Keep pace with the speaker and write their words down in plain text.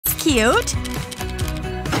cute.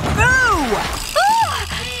 Ooh!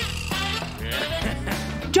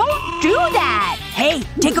 Don't do that! Hey,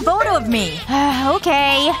 take a photo of me.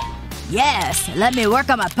 Okay. Yes, let me work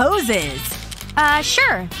on my poses.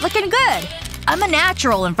 Sure. Looking good. I'm a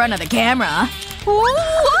natural in front of the camera.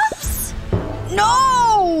 Whoops!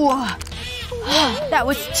 No! That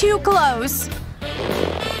was too close.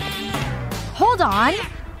 Hold on.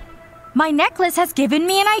 My necklace has given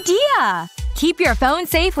me an idea! Keep your phone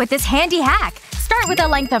safe with this handy hack. Start with a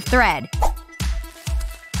length of thread.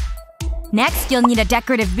 Next, you'll need a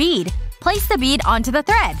decorative bead. Place the bead onto the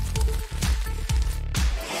thread.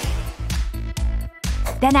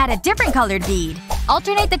 Then add a different colored bead.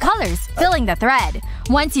 Alternate the colors, filling the thread.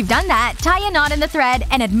 Once you've done that, tie a knot in the thread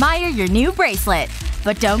and admire your new bracelet.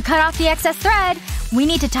 But don't cut off the excess thread. We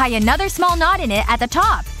need to tie another small knot in it at the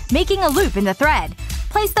top, making a loop in the thread.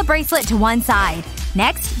 Place the bracelet to one side.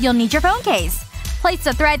 Next, you'll need your phone case. Place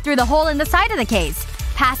the thread through the hole in the side of the case.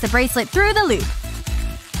 Pass the bracelet through the loop.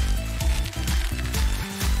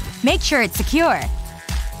 Make sure it's secure.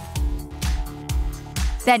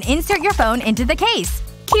 Then insert your phone into the case.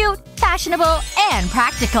 Cute, fashionable, and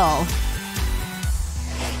practical.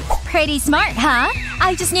 Pretty smart, huh?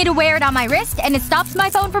 I just need to wear it on my wrist and it stops my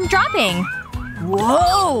phone from dropping.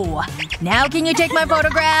 Whoa! Now can you take my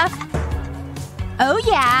photograph? Oh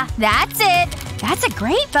yeah, that's it. That's a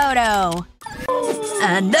great photo.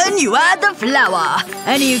 And then you add the flower.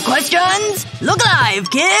 Any questions? Look alive,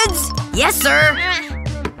 kids! Yes, sir.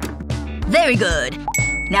 Very good.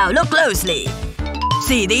 Now look closely.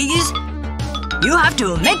 See these? You have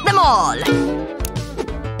to make them all.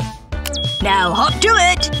 Now hop to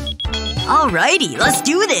it. Alrighty, let's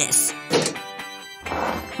do this.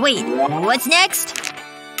 Wait, what's next?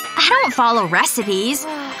 I don't follow recipes.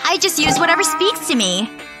 I just use whatever speaks to me.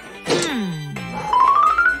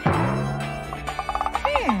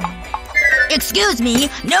 Excuse me,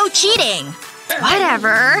 no cheating.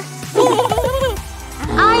 Whatever.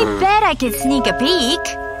 I bet I could sneak a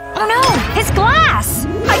peek. Oh no! It's glass!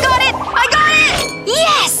 I got it! I got it!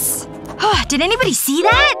 Yes! Did anybody see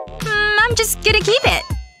that? I'm just gonna keep it.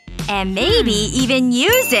 And maybe even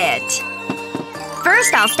use it.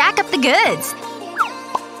 First I'll stack up the goods.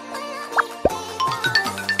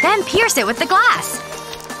 Then pierce it with the glass.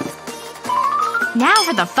 Now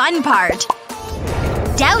for the fun part.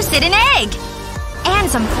 Douse it in egg. And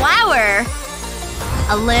some flour.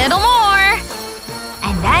 A little more.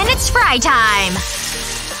 And then it's fry time.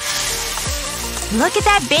 Look at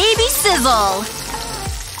that baby sizzle.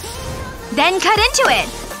 Then cut into it.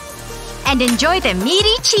 And enjoy the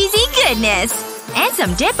meaty, cheesy goodness. And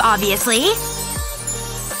some dip, obviously.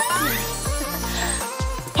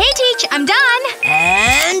 Hey, Teach, I'm done!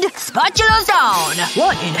 And… spatula's down!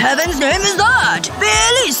 What in heaven's name is that?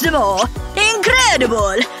 Bellissimo!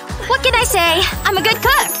 Incredible! What can I say? I'm a good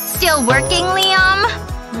cook. Still working, Liam?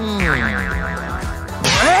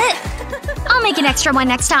 What? I'll make an extra one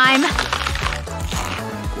next time.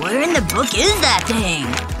 Where in the book is that thing?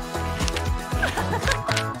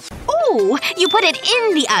 Ooh, you put it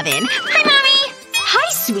in the oven. Hi, Mommy!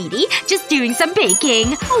 Hi, sweetie. Just doing some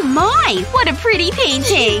baking. Oh my, what a pretty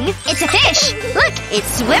painting. It's a fish. Look,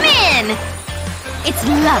 it's swimming. It's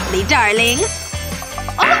lovely, darling.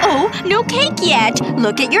 Uh-oh, no cake yet.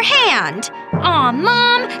 Look at your hand. Aw,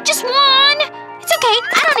 Mom. Just one. It's okay.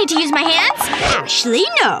 I don't need to use my hands. Ashley,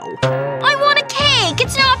 no. I want a cake.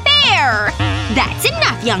 It's not fair. That's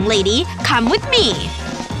enough, young lady. Come with me.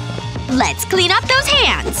 Let's clean up those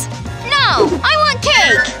hands. No! I want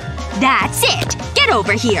cake! That's it! Get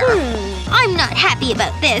over here. I'm not happy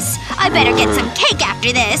about this. I better get some cake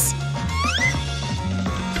after this.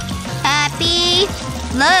 Happy?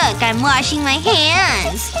 Look, I'm washing my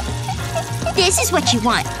hands. This is what you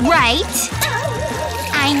want, right?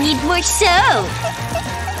 I need more soap.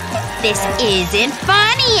 This isn't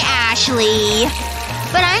funny, Ashley.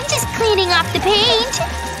 But I'm just cleaning off the paint.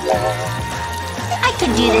 I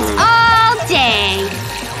can do this all day.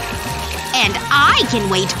 And I can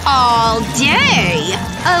wait all day.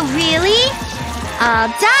 Oh, really? All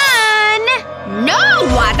done. No!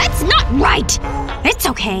 That's not right! It's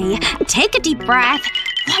okay. Take a deep breath.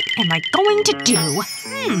 What am I going to do?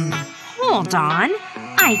 Hold on.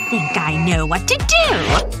 I think I know what to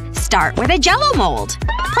do. Start with a Jell-O mold.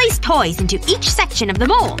 Place toys into each section of the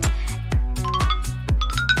mold.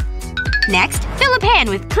 Next, fill a pan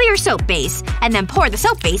with clear soap base, and then pour the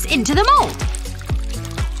soap base into the mold.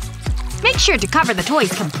 Make sure to cover the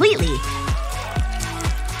toys completely.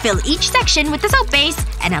 Fill each section with the soap base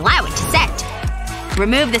and allow it to set.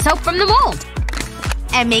 Remove the soap from the mold.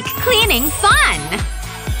 And make cleaning fun!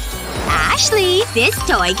 Ashley, this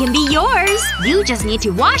toy can be yours. You just need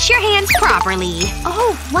to wash your hands properly.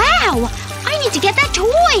 Oh, wow! I need to get that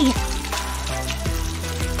toy!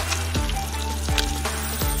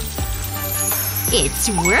 It's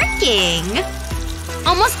working.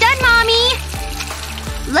 Almost done, Mommy!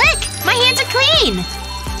 Look! My hands are clean!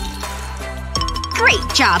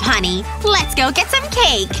 Great job, honey. Let's go get some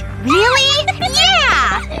cake. Really?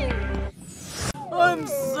 Yeah! I'm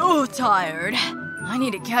so tired. I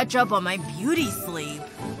need to catch up on my beauty sleep.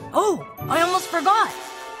 Oh! I almost forgot.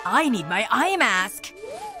 I need my eye mask.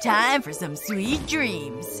 Time for some sweet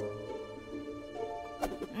dreams.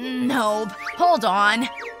 Nope. Hold on.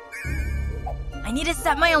 I need to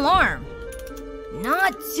set my alarm.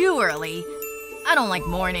 Not too early. I don't like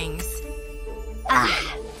mornings.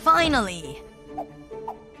 Ah, finally.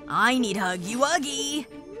 I need Huggy Wuggy.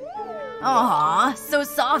 Aw, so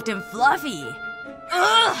soft and fluffy.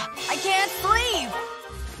 Ugh! I can't sleep!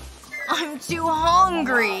 I'm too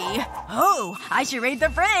hungry. Oh, I should raid the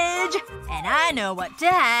fridge. And I know what to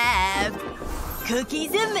have.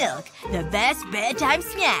 Cookies and milk. The best bedtime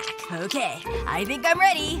snack. Okay, I think I'm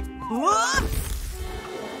ready. Whoop!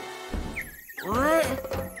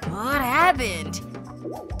 What happened?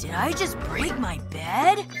 Did I just break my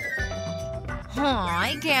bed?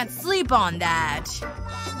 I can't sleep on that.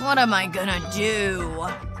 What am I gonna do?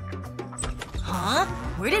 Huh?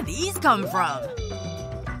 Where did these come from?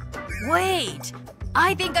 Wait.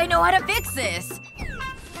 I think I know how to fix this.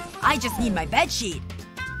 I just need my bedsheet.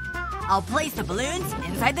 I'll place the balloons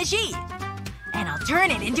inside the sheet. And I'll turn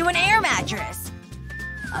it into an air mattress.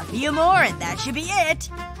 A few more and that should be it.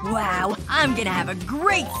 Wow, I'm gonna have a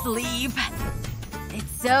great sleep.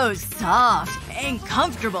 It's so soft and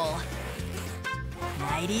comfortable.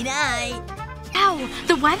 Nighty-night. Ow!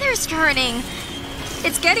 The weather's turning.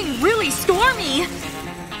 It's getting really stormy.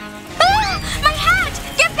 Ah! My hat!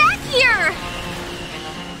 Get back here!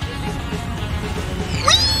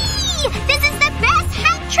 Whee! This is the best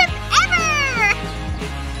hat trip ever!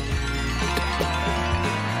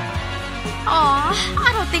 Aw,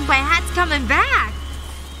 I don't think my hat's coming back.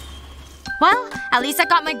 Well, at least I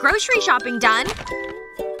got my grocery shopping done.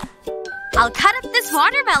 I'll cut up this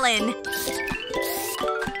watermelon.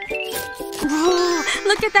 Ooh,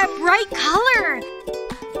 look at that bright color.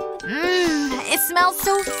 It smells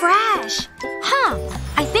so fresh. Huh.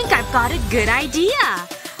 I think I've got a good idea.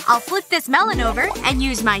 I'll flip this melon over and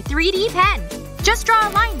use my 3D pen. Just draw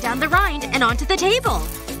a line down the rind and onto the table.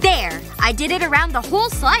 There. I did it around the whole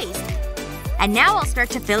slice. And now I'll start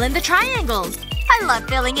to fill in the triangles. I love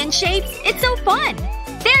filling in shapes. It's so fun.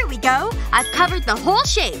 There we go. I've covered the whole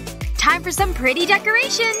shape. Time for some pretty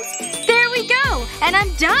decorations. There we go. And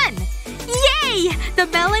I'm done. Yay! The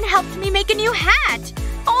melon helped me make a new hat.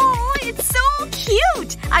 Oh, it's so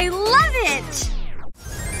cute! I love it!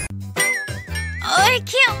 I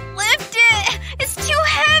can't lift it! It's too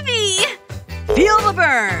heavy! Feel the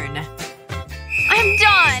burn! I'm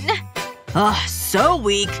done! Ugh, so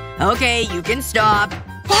weak. Okay, you can stop.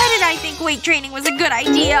 Why did I think weight training was a good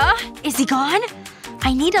idea? Is he gone?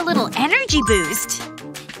 I need a little energy boost.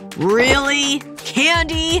 Really?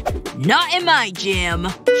 Candy? Not in my gym.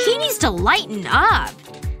 He needs to lighten up.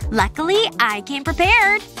 Luckily, I came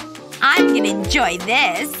prepared. I'm gonna enjoy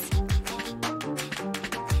this.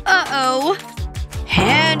 Uh-oh.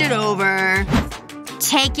 Hand it over.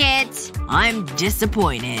 Take it. I'm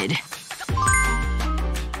disappointed.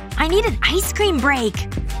 I need an ice cream break.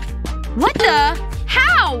 What the?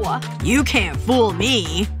 How? You can't fool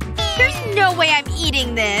me. There's no way I'm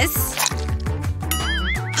eating this.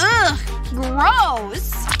 Ugh.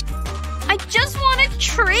 Gross. I just want a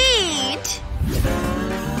treat.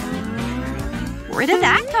 Where did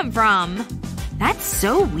that come from? That's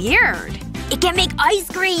so weird. It can make ice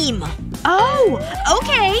cream. Oh,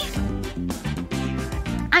 okay.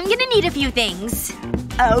 I'm gonna need a few things.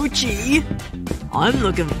 Ouchie. I'm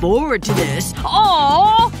looking forward to this.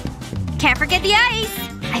 Aww. Can't forget the ice.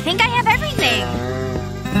 I think I have everything.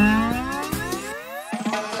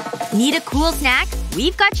 Need a cool snack?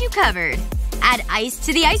 We've got you covered. Add ice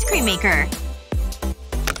to the ice cream maker.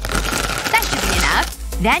 That should be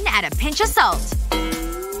enough. Then add a pinch of salt.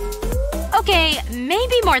 Okay,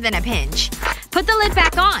 maybe more than a pinch. Put the lid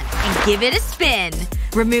back on and give it a spin.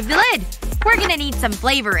 Remove the lid. We're gonna need some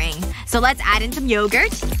flavoring. So let's add in some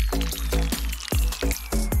yogurt.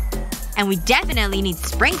 And we definitely need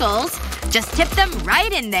sprinkles. Just tip them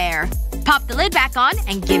right in there. Pop the lid back on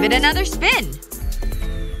and give it another spin.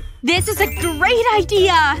 This is a great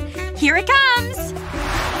idea! Here it comes!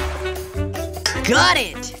 Got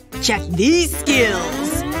it! Check these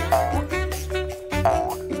skills.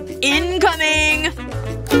 Incoming!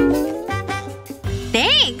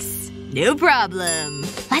 Thanks! No problem.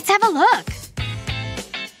 Let's have a look.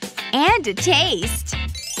 And a taste.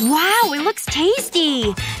 Wow, it looks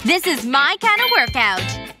tasty. This is my kind of workout.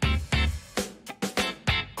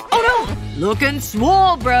 Oh no! Looking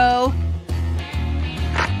swole, bro.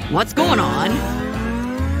 What's going on?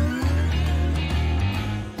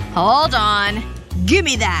 Hold on. Give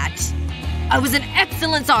me that. I was an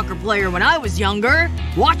excellent soccer player when I was younger.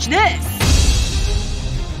 Watch this.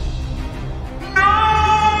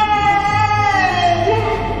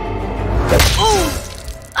 Oh!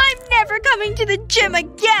 I'm never coming to the gym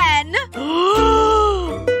again!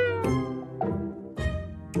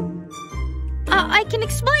 I can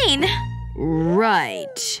explain.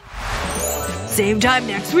 Right. Same time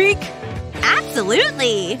next week?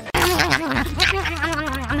 Absolutely!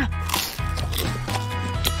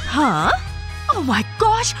 Huh? Oh my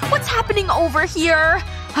gosh, what's happening over here?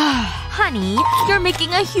 Honey, you're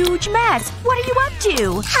making a huge mess. What are you up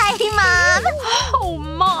to? Hi, Mom! Oh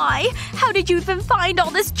my! How did you even find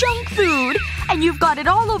all this junk food? And you've got it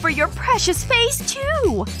all over your precious face,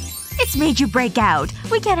 too! It's made you break out.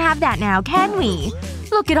 We can't have that now, can we?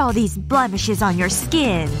 Look at all these blemishes on your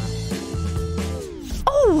skin.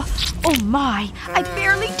 Oh! Oh my! I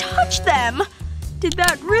barely touched them! Did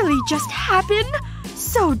that really just happen?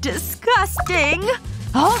 So disgusting!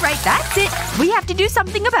 Alright, that's it. We have to do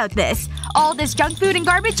something about this. All this junk food and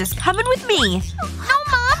garbage is coming with me. No,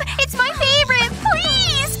 Mom! It's my favorite!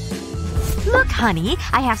 Please! Look, honey.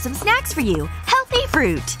 I have some snacks for you. Healthy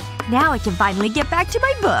fruit. Now I can finally get back to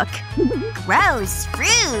my book. Gross.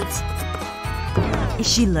 Fruit! Is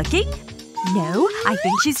she looking? No. I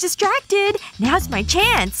think she's distracted. Now's my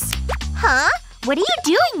chance. Huh? What are you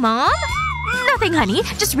doing, Mom? Nothing, honey.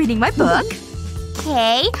 Just reading my book.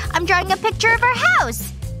 Okay. I'm drawing a picture of our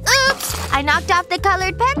house. Oops! I knocked off the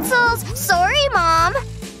colored pencils. Sorry, Mom.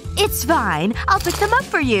 It's fine. I'll pick them up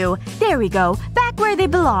for you. There we go. Back where they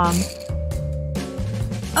belong.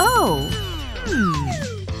 Oh.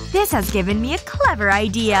 This has given me a clever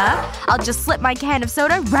idea. I'll just slip my can of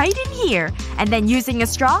soda right in here. And then using a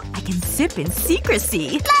straw, I can sip in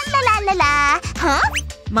secrecy. La la la la la. Huh?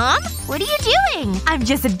 Mom? What are you doing? I'm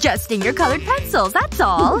just adjusting your colored pencils, that's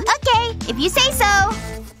all. Okay. If you say so.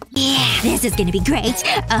 Yeah, this is gonna be great.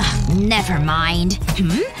 Never mind.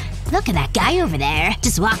 Look at that guy over there.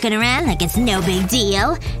 Just walking around like it's no big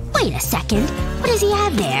deal. Wait a second. What does he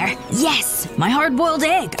have there? Yes! My hard-boiled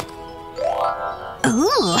egg.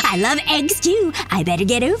 Ooh, I love eggs too. I better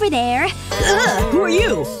get over there. Ugh, who are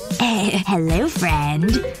you? Hello,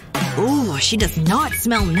 friend. Ooh, she does not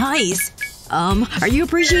smell nice. Are you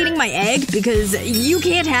appreciating my egg? Because you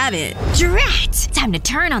can't have it. Drat! Time to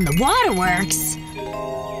turn on the waterworks.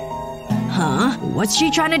 Huh? What's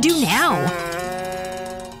she trying to do now?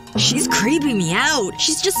 She's creeping me out.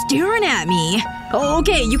 She's just staring at me.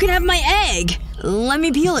 Okay, you can have my egg. Let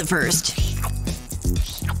me peel it first.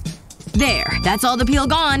 There. That's all the peel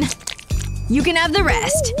gone. You can have the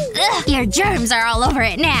rest. Ugh, your germs are all over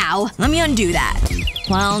it now. Let me undo that.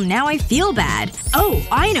 Well, now I feel bad. Oh,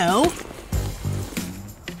 I know.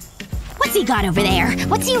 What's he got over there?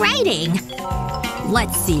 What's he writing?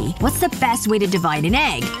 Let's see. What's the best way to divide an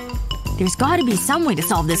egg? There's gotta be some way to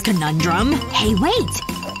solve this conundrum. Hey, wait!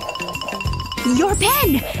 Your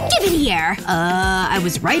pen! Give it here! I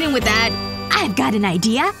was writing with that. I've got an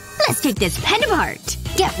idea. Let's take this pen apart.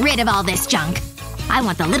 Get rid of all this junk. I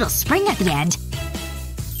want the little spring at the end.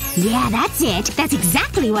 Yeah, that's it. That's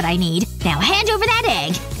exactly what I need. Now hand over that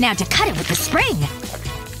egg. Now to cut it with the spring.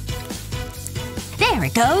 There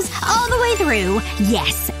it goes. All the way through.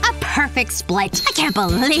 Yes. A perfect split. I can't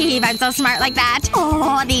believe I'm so smart like that.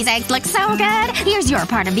 Oh, these eggs look so good. Here's your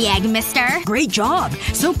part of the egg, mister. Great job.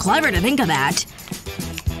 So clever to think of that.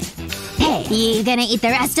 Hey, you gonna eat the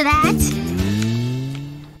rest of that?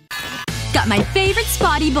 Got my favorite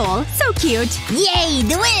spotty bowl. So cute. Yay,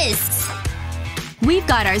 the whisks! We've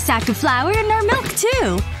got our sack of flour and our milk,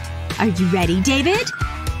 too. Are you ready, David?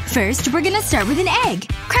 First, we're gonna start with an egg.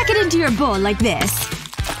 Crack it into your bowl like this.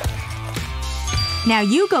 Now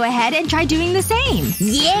you go ahead and try doing the same.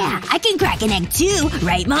 Yeah, I can crack an egg too.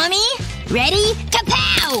 Right, Mommy? Ready?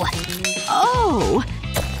 Kapow! Oh.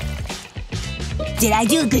 Did I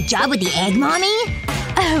do a good job with the egg, Mommy?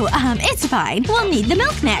 Oh, it's fine. We'll need the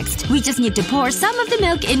milk next. We just need to pour some of the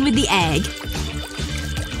milk in with the egg.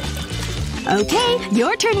 Okay,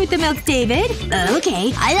 your turn with the milk, David.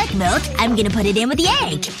 Okay, I like milk. I'm gonna put it in with the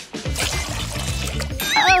egg.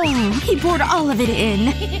 Oh, he poured all of it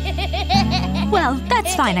in. Well,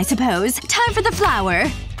 that's fine, I suppose. Time for the flour.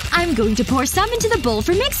 I'm going to pour some into the bowl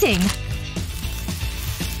for mixing.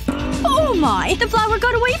 Oh my! The flour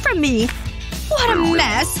got away from me! What a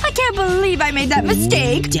mess. I can't believe I made that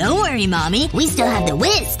mistake. Don't worry, Mommy. We still have the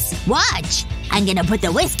whisks. Watch. I'm gonna put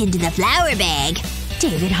the whisk into the flour bag.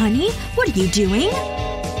 David, honey, what are you doing?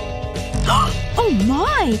 Oh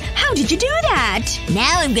my! How did you do that?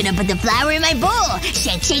 Now I'm gonna put the flour in my bowl.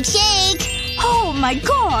 Shake, shake, shake. Oh my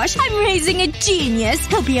gosh, I'm raising a genius.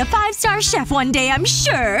 He'll be a 5-star chef one day, I'm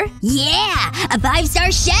sure. Yeah! A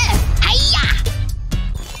 5-star chef! Hiya!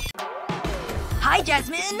 Hi,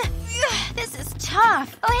 Jasmine. This is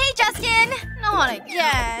tough. Oh, hey, Justin. Not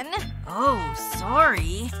again. Oh,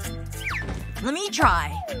 sorry. Let me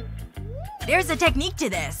try. There's a technique to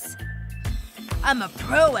this. I'm a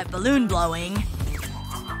pro at balloon blowing.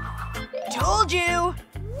 Told you!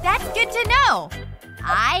 That's good to know.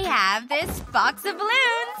 I have this box of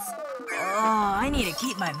balloons. Oh, I need to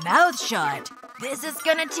keep my mouth shut. This is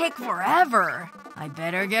gonna take forever. I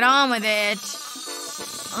better get on with it.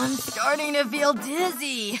 I'm starting to feel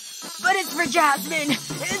dizzy. But it's for Jasmine.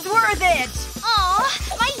 It's worth it.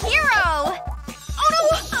 Aw, my hero! Oh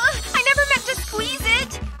no! I never meant to squeeze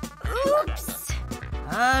it. Oops.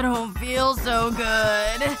 I don't feel so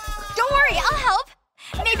good. Don't worry, I'll help.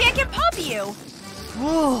 Maybe I can pop you.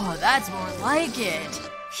 Ooh, that's more like it.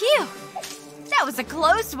 Phew. That was a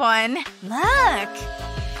close one. Look.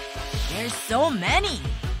 There's so many.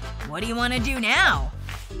 What do you want to do now?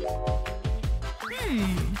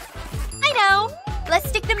 I know. Let's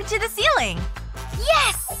stick them to the ceiling.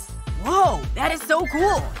 Yes! Whoa, that is so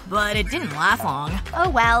cool. But it didn't last long. Oh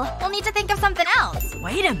well. We'll need to think of something else.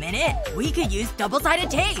 Wait a minute. We could use double-sided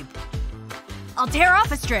tape. I'll tear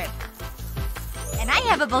off a strip. And I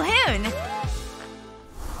have a balloon.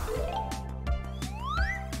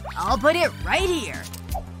 I'll put it right here.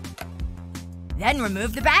 Then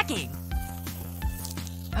remove the backing.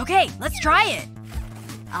 Okay, let's try it.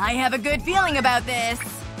 I have a good feeling about this.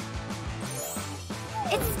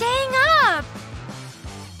 It's staying up!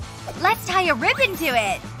 Let's tie a ribbon to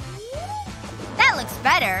it. That looks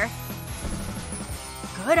better.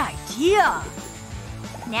 Good idea.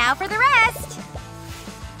 Now for the rest.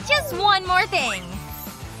 Just one more thing.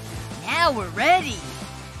 Now we're ready.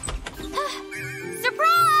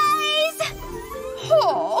 Surprise!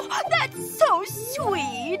 Oh, that's so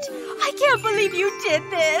sweet. I can't believe you did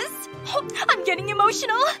this. Oh, I'm getting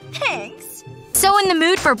emotional. Thanks. So in the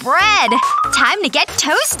mood for bread. Time to get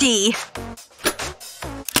toasty.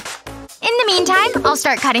 In the meantime, I'll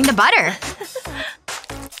start cutting the butter.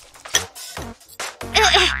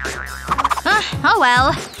 Oh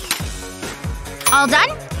well. All done?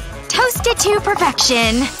 Toasted to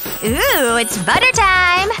perfection. Ooh, it's butter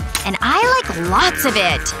time! And I like lots of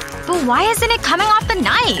it. But why isn't it coming off the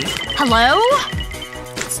knife? Hello?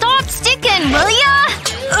 Stop sticking, will ya?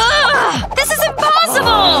 Ugh! This is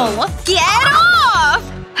impossible! Get off!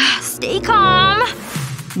 Stay calm.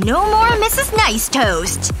 No more Mrs. Nice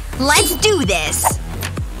Toast. Let's do this.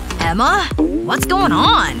 Emma? What's going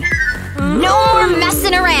on? No more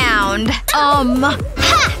messing around. Ha!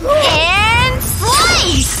 And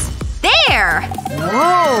slice! There!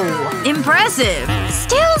 Whoa. Impressive.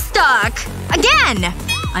 Still stuck. Again!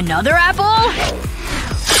 Another apple?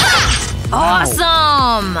 Ha!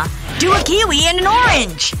 Awesome! Do a kiwi and an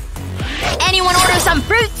orange. Anyone order some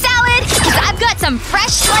fruit salad? Cause I've got some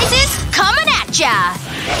fresh slices coming at ya!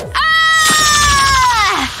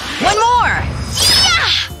 Ah! One more!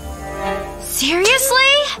 Yeah!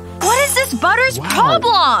 Seriously? What is this butter's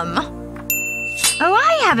problem? Oh,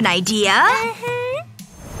 I have an idea.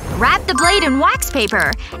 Wrap the blade in wax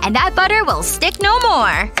paper, and that butter will stick no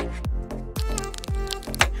more.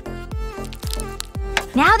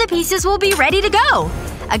 Now the pieces will be ready to go.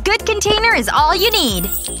 A good container is all you need.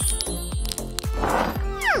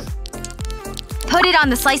 Put it on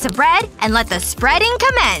the slice of bread and let the spreading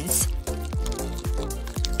commence.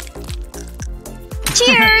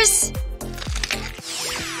 Cheers!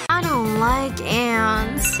 I don't like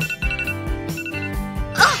ants.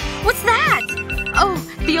 Ugh! What's that? Oh,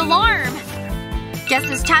 the alarm. Guess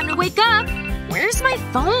it's time to wake up. Where's my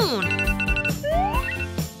phone?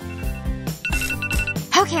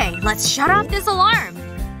 Okay, let's shut off this alarm.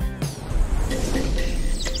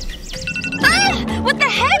 Ah! What the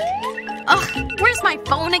heck? Ugh, where's my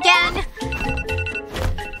phone again?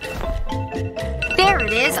 There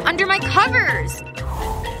it is, under my covers.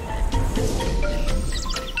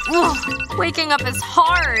 Ugh, waking up is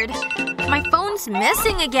hard. My phone's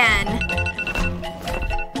missing again.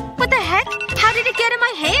 What the heck? How did it get in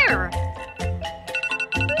my hair?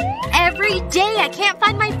 Every day I can't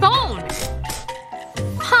find my phone.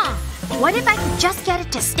 Huh. What if I could just get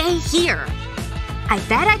it to stay here? I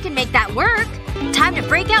bet I can make that work. Time to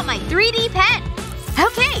break out my 3D pen.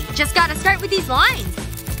 Okay, just gotta start with these lines.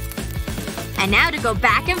 And now to go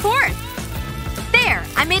back and forth. There!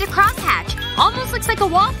 I made a crosshatch. Almost looks like a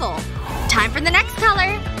waffle. Time for the next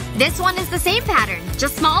color. This one is the same pattern,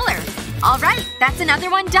 just smaller. Alright, that's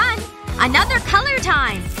another one done. Another color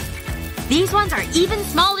time. These ones are even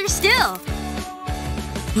smaller still.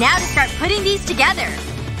 Now to start putting these together.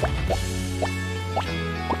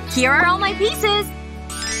 Here are all my pieces.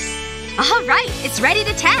 Alright, it's ready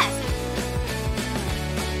to test.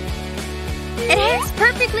 It hangs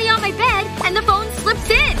perfectly on my bed, and the phone slips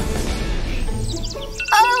in.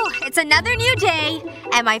 Oh, it's another new day.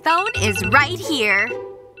 And my phone is right here.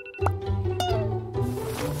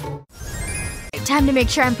 Time to make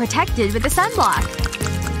sure I'm protected with the sunblock.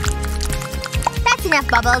 That's enough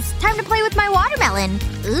bubbles. Time to play with my watermelon.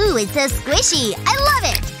 Ooh, it's so squishy. I love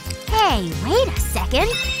it! Hey, wait a second.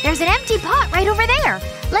 There's an empty pot right over there.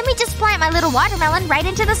 Let me just plant my little watermelon right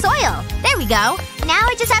into the soil. There we go. Now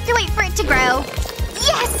I just have to wait for it to grow.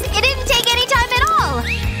 Yes! It didn't take any time at all!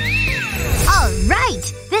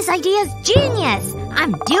 Alright! This idea's genius!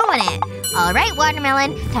 I'm doing it! Alright,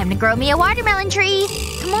 watermelon. Time to grow me a watermelon tree.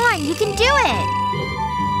 Come on, you can do it!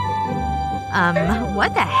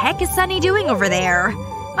 What the heck is Sunny doing over there?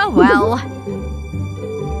 Oh well.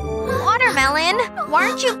 Watermelon, why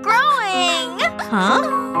aren't you growing? Huh?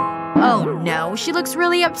 Oh no, she looks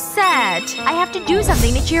really upset. I have to do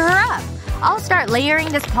something to cheer her up. I'll start layering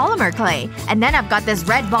this polymer clay. And then I've got this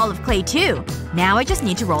red ball of clay too. Now I just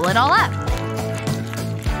need to roll it all up.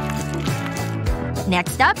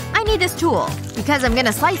 Next up, I need this tool. Because I'm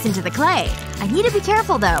gonna slice into the clay. I need to be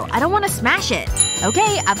careful though. I don't want to smash it.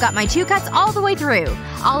 Okay, I've got my 2 cuts all the way through.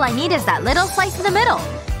 All I need is that little slice in the middle.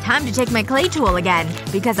 Time to take my clay tool again.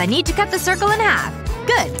 Because I need to cut the circle in half.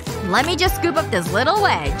 Good. Let me just scoop up this little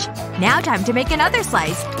wedge. Now time to make another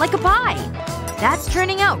slice, like a pie. That's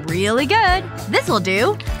turning out really good. This'll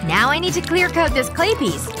do. Now I need to clear coat this clay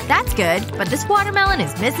piece. That's good, but this watermelon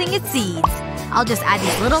is missing its seeds. I'll just add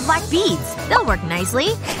these little black beads. They'll work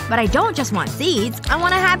nicely. But I don't just want seeds. I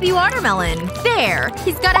want a happy watermelon. There!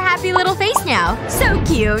 He's got a happy little face now. So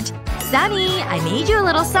cute. Sunny, I made you a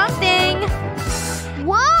little something.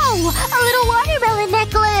 Whoa! A little watermelon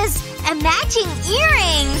necklace! And matching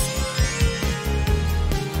earrings!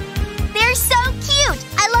 They're so cute!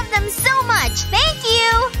 I love them so much! Thank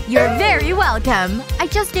you! You're very welcome. I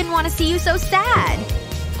just didn't want to see you so sad.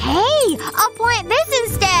 Hey! I'll plant this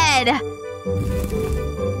instead!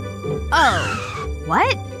 Oh.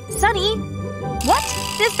 What? Sunny? What?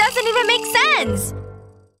 This doesn't even make sense!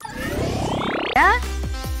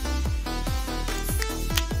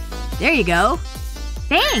 There you go.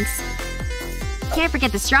 Thanks! Can't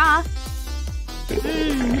forget the straw.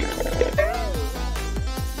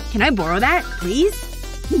 Can I borrow that, please?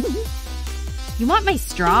 You want my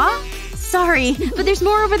straw? Sorry, but there's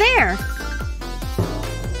more over there.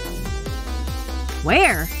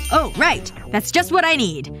 Where? Oh, right. That's just what I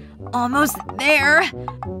need. Almost there.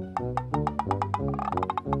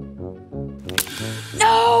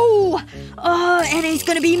 No! Oh, Annie's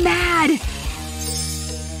gonna be mad.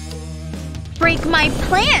 Break my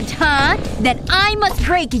plant, huh? Then I must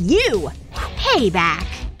break you! Payback.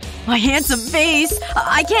 My handsome face.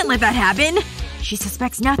 I can't let that happen. She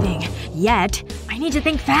suspects nothing. Yet. I need to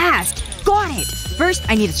think fast. Got it! First,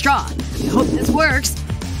 I need a straw. I hope this works.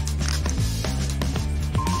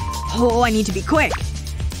 Oh, I need to be quick.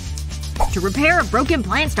 To repair a broken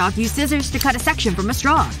plant stalk, use scissors to cut a section from a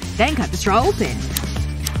straw. Then cut the straw open.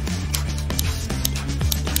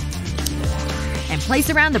 And place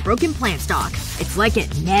around the broken plant stalk. It's like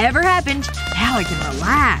it never happened. Now I can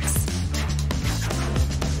relax.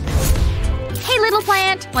 Hey, little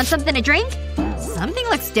plant. Want something to drink? Something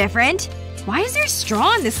looks different. Why is there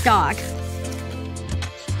straw in the stalk?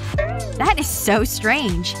 That is so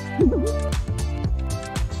strange.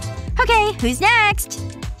 Okay, who's next?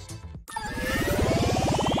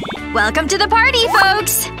 Welcome to the party,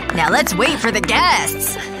 folks! Now let's wait for the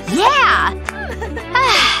guests. Yeah!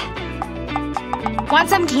 Want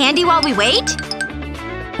some candy while we wait?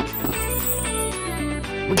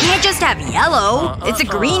 We can't just have yellow. It's a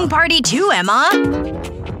green party too, Emma.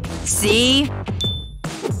 See?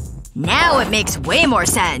 Now it makes way more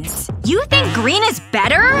sense. You think green is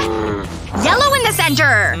better? Yellow in the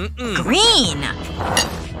center! Green!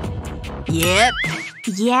 Yep.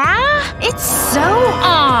 Yeah? It's so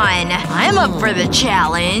on! I'm up for the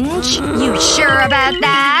challenge. You sure about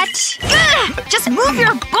that? Ugh! Just move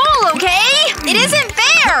your ball, okay? It isn't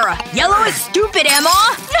fair! Yellow is stupid,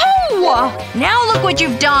 Emma! No! Now look what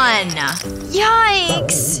you've done!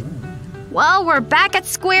 Yikes. Well, we're back at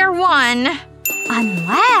square one.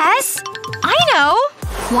 Unless… I know!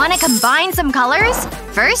 Wanna combine some colors?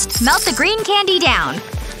 First, melt the green candy down.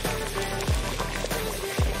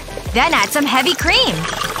 Then add some heavy cream.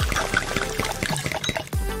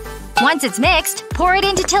 Once it's mixed, pour it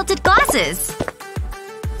into tilted glasses.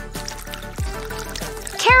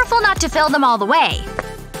 Careful not to fill them all the way.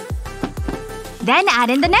 Then add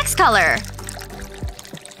in the next color.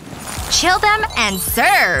 Chill them and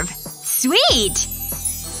serve. Sweet!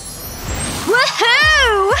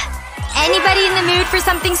 Woohoo! Anybody in the mood for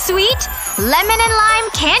something sweet? Lemon and lime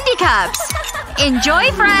candy cups!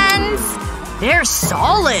 Enjoy, friends! They're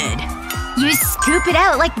solid. You scoop it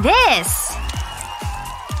out like this.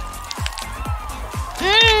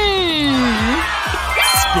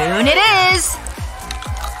 Spoon it is.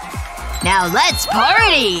 Now let's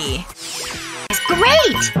party! It's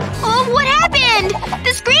great! Oh, what happened?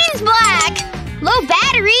 The screen's black! Low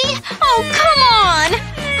battery? Oh, come on!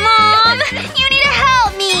 Mom! You need to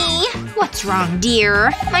help me! What's wrong,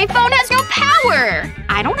 dear? My phone has no power!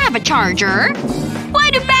 I don't have a charger. Why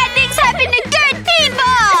do bad things happen to good people?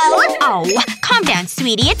 Oh, calm down,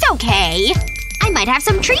 sweetie. It's okay. I might have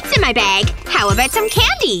some treats in my bag. How about some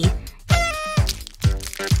candy?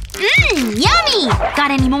 Yummy!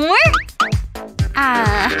 Got any more?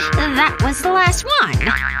 That was the last one.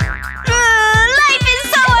 Life is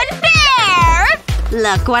so unfair!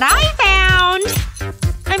 Look what I found!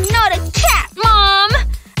 I'm not a cat, Mom!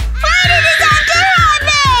 Why did this have to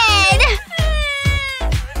happen?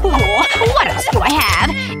 Oh, what else do I have?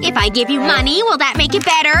 If I give you money, will that make it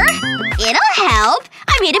better? It'll help.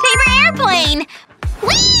 I made a paper airplane.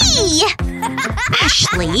 Whee!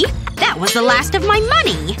 Ashley, that was the last of my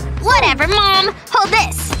money. Whatever, Mom. Hold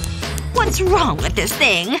this. What's wrong with this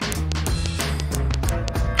thing?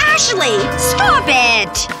 Ashley! Stop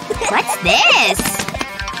it! What's this?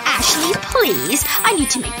 Ashley, please. I need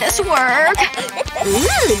to make this work.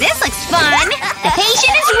 Ooh, this looks fun. The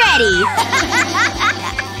patient is ready.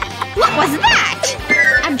 What was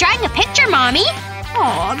that? I'm drawing a picture, Mommy.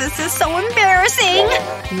 Aw, this is so embarrassing.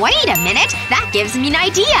 Wait a minute. That gives me an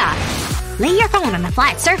idea. Lay your phone on a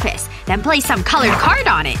flat surface. Then place some colored card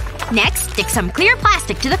on it. Next, stick some clear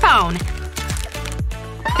plastic to the phone.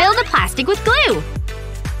 Fill the plastic with glue.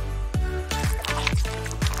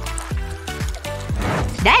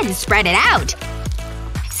 Then spread it out.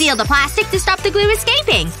 Seal the plastic to stop the glue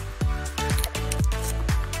escaping.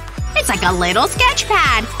 It's like a little sketch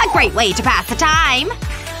pad. A great way to pass the time.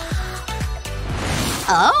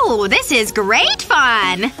 Oh, this is great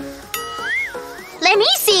fun! Let me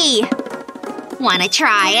see. Wanna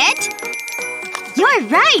try it? You're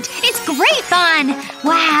right! It's great fun!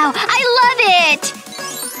 Wow, I love it!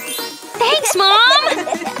 Thanks, Mom!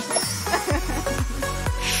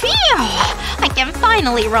 Phew! I can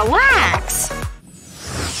finally relax.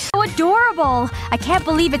 So adorable! I can't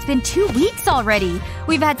believe it's been 2 weeks already.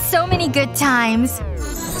 We've had so many good times.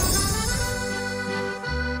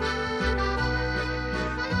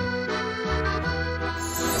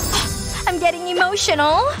 I'm getting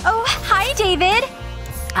emotional. Oh, hi, David.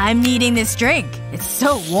 I'm needing this drink. It's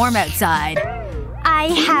so warm outside. I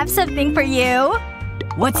have something for you.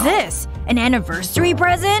 What's this? An anniversary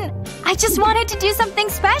present? I just wanted to do something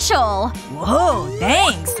special. Whoa,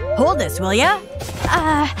 thanks. Hold this, will ya?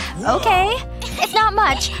 Okay. It's not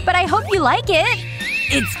much, but I hope you like it.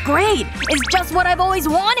 It's great. It's just what I've always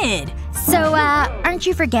wanted. So, aren't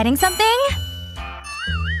you forgetting something?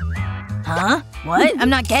 Huh? What? I'm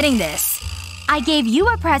not getting this. I gave you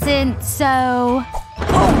a present, so…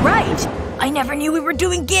 Oh, right! I never knew we were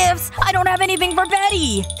doing gifts! I don't have anything for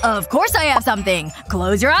Betty! Of course I have something!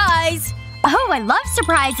 Close your eyes! Oh, I love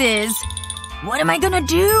surprises! What am I gonna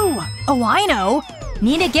do? Oh, I know!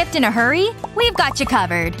 Need a gift in a hurry? We've got you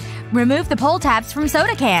covered. Remove the pull tabs from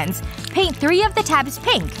soda cans. Paint 3 of the tabs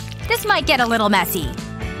pink. This might get a little messy.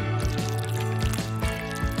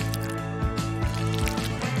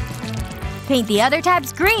 Paint the other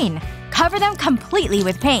tabs green. Cover them completely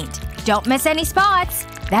with paint. Don't miss any spots.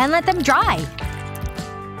 Then let them dry.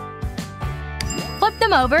 Flip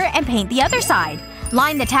them over and paint the other side.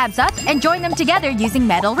 Line the tabs up and join them together using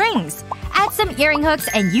metal rings. Add some earring hooks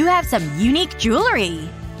and you have some unique jewelry.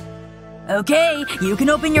 Okay, you can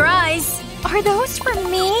open your eyes. Are those for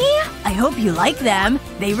me? I hope you like them.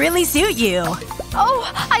 They really suit you.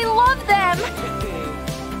 Oh, I love them!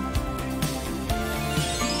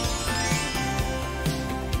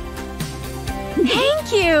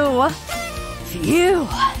 Thank you! Phew.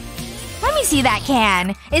 Let me see that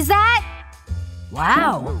can. Is that…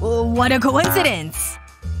 Wow. What a coincidence.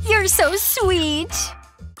 You're so sweet.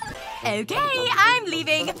 Okay, I'm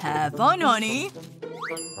leaving. Have fun, honey.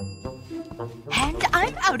 And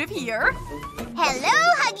I'm out of here. Hello,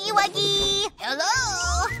 Huggy Wuggy!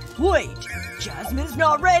 Hello! Wait. Jasmine's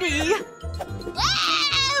not ready.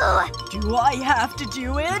 Wow! Do I have to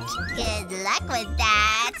do it? Good luck with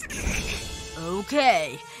that.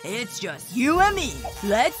 Okay. It's just you and me.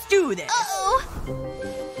 Let's do this. Uh-oh.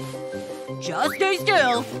 Just stay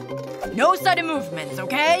still. No sudden movements,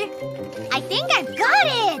 okay? I think I've got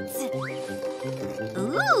it!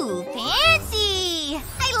 Ooh, fancy!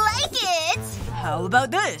 I like it! How about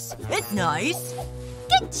this? It's nice.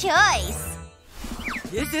 Good choice.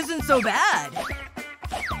 This isn't so bad.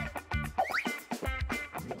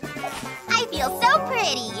 I feel so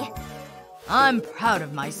pretty. I'm proud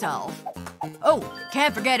of myself. Oh,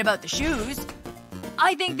 can't forget about the shoes.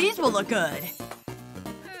 I think these will look good.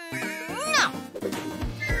 No.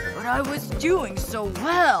 But I was doing so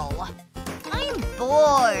well. I'm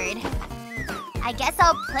bored. I guess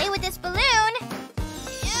I'll play with this balloon.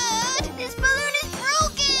 This balloon is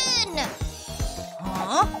broken!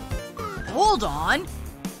 Huh? Hold on.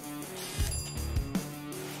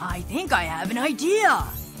 I think I have an idea.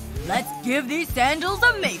 Let's give these sandals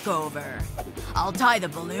a makeover. I'll tie the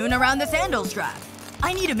balloon around the sandal strap.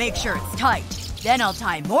 I need to make sure it's tight. Then I'll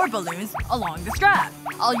tie more balloons along the strap.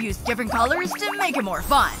 I'll use different colors to make it more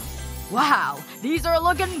fun. Wow, these are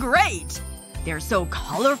looking great! They're so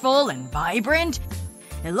colorful and vibrant.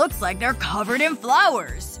 It looks like they're covered in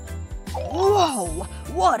flowers. Whoa!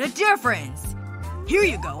 What a difference! Here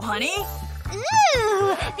you go, honey.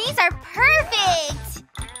 Ooh! These are perfect!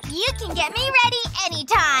 You can get me ready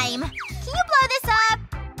anytime. Can you blow this up?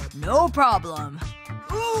 No problem.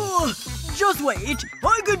 Ooh! Just wait.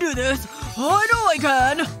 I can do this. I know I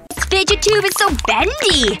can. This fidget tube is so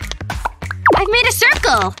bendy! I've made a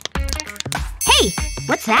circle! Hey!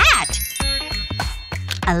 What's that?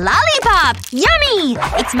 A lollipop! Yummy!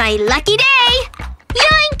 It's my lucky day!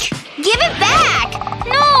 Yoink! Give it back!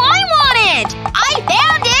 No, I want it! I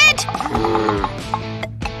found it!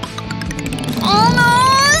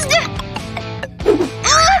 Almost!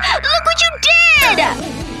 Look what you did!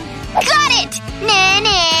 Got it! Nah.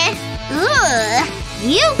 Ugh.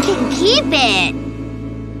 You can keep it.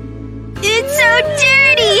 It's so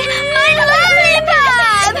dirty! My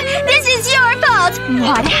lollipop! This is your fault!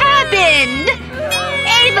 What happened?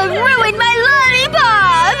 Ava ruined my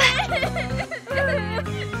lollipop!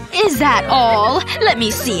 Is that all? Let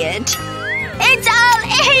me see it. It's all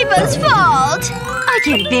Ava's fault! I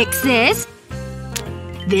can fix this.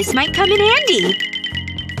 This might come in handy.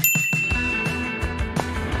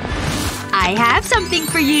 I have something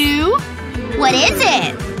for you. What is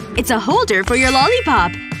it? It's a holder for your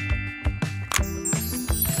lollipop.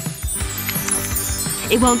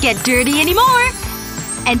 It won't get dirty anymore.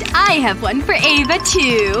 And I have one for Ava,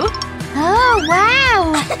 too. Oh,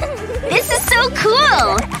 wow! This is so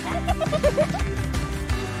cool!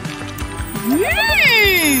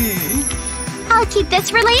 I'll keep this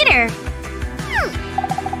for later.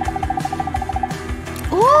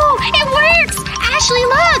 Ooh, it works! Ashley,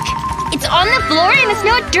 look! It's on the floor and it's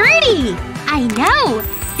not dirty! I know!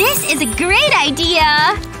 This is a great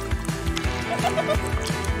idea!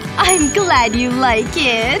 I'm glad you like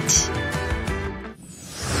it.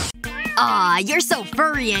 Aw, you're so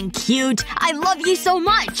furry and cute. I love you so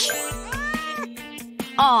much.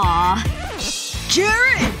 Aw.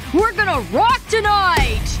 Jared! We're gonna rock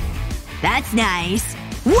tonight! That's nice.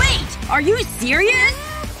 Wait! Are you serious?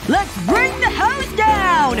 Let's bring the house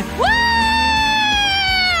down!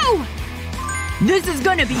 Woo! This is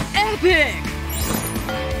gonna be epic!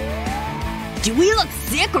 Do we look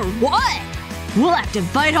sick or what? We'll have to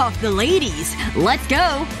fight off the ladies. Let's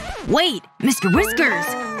go. Wait, Mr. Whiskers.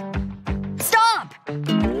 Stop!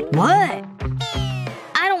 What?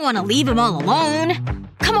 I don't want to leave him all alone.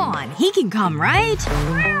 Come on, he can come, right?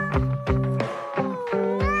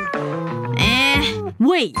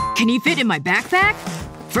 Wait, can he fit in my backpack?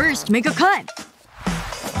 First, make a cut.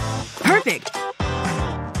 Perfect.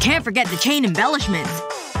 Can't forget the chain embellishments.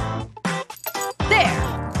 There.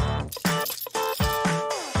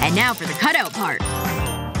 And now for the cutout part.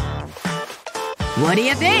 What do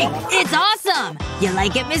you think? It's awesome! You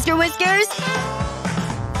like it, Mr. Whiskers?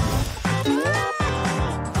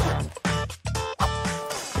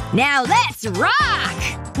 Now let's rock!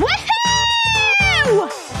 Woohoo!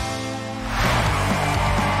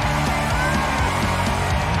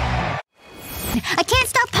 I can't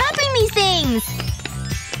stop pumping these things!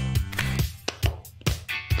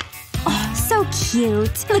 Oh, so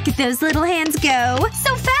cute. Look at those little hands go.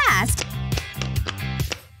 So fast!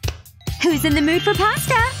 Who's in the mood for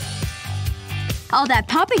pasta? All that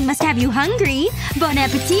popping must have you hungry. Bon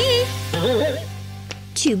appetit!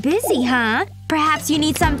 Too busy, huh? Perhaps you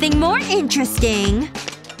need something more interesting.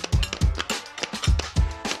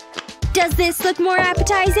 Does this look more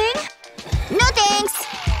appetizing? No thanks!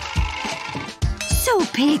 So So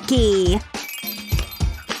picky.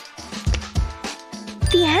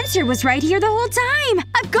 The answer was right here the whole time!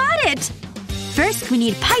 I've got it! First, we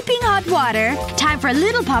need piping hot water. Time for a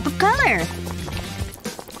little pop of color.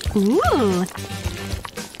 Ooh.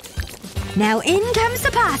 Now in comes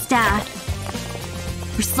the pasta.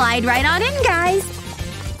 Slide right on in, guys.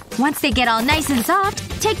 Once they get all nice and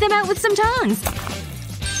soft, take them out with some tongs.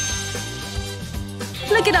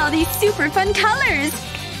 Look at all these super fun colors!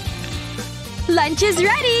 Lunch is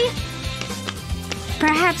ready!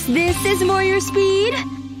 Perhaps this is more your speed?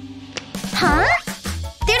 Huh?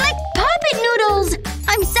 They're like puppet noodles!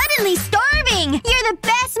 I'm suddenly starving! You're the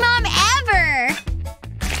best mom ever!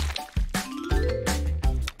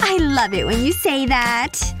 I love it when you say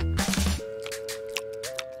that.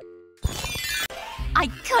 I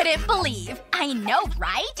couldn't believe. I know,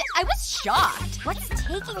 right? I was shocked. What's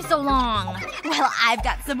taking so long? Well, I've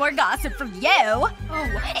got some more gossip for you.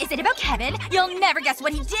 Oh, is it about Kevin? You'll never guess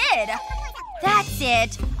what he did. That's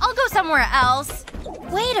it. I'll go somewhere else.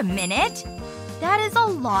 Wait a minute. That is a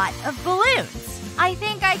lot of balloons. I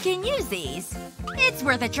think I can use these. It's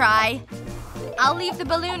worth a try. I'll leave the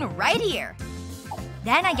balloon right here.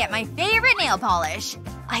 Then I get my favorite nail polish.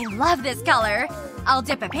 I love this color. I'll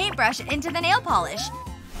dip a paintbrush into the nail polish.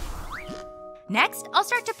 Next, I'll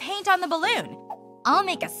start to paint on the balloon. I'll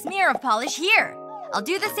make a smear of polish here. I'll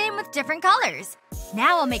do the same with different colors.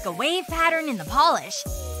 Now I'll make a wave pattern in the polish.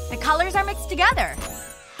 The colors are mixed together.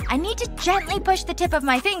 I need to gently push the tip of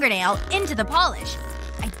my fingernail into the polish.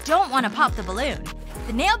 I don't want to pop the balloon.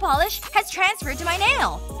 The nail polish has transferred to my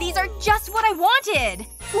nail. These are just what I wanted!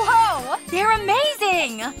 Whoa! They're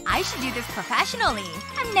amazing! I should do this professionally.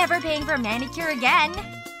 I'm never paying for a manicure again.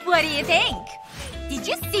 What do you think? Did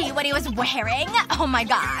you see what he was wearing? Oh my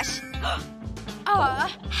gosh.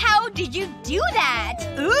 How did you do that?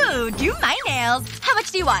 Ooh, do my nails. How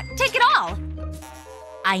much do you want? Take it all.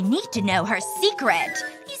 I need to know her secret.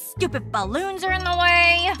 These stupid balloons are in the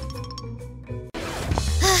way.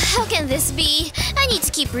 How can this be? I need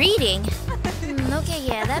to keep reading. Okay,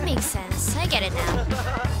 yeah, that makes sense. I get it now.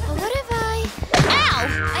 But what if I… Ow!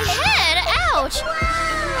 My head! Ouch!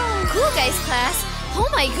 Wow. Cool guys class. Oh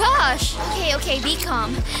my gosh! Okay, be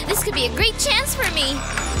calm. This could be a great chance for me.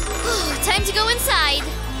 Time to go inside.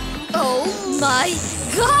 Oh my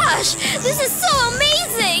gosh! This is so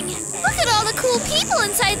amazing! Look at all the cool people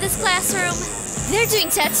inside this classroom. They're doing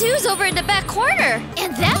tattoos over in the back corner.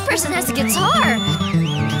 And that person has a guitar.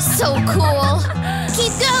 So cool.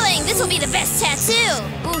 Keep going! This will be the best tattoo!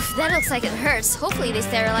 Oof, that looks like it hurts. Hopefully they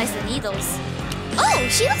sterilize the needles. Oh,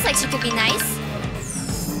 she looks like she could be nice.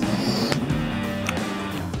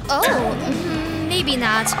 Oh, maybe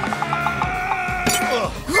not.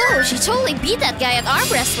 Whoa, she totally beat that guy at arm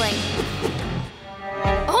wrestling.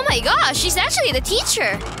 Oh my gosh, she's actually the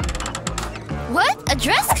teacher. What? A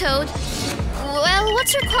dress code? Well,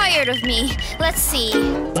 what's required of me? Let's see.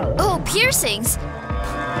 Oh, piercings.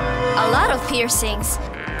 A lot of piercings.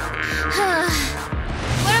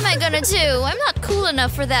 What am I gonna do? I'm not cool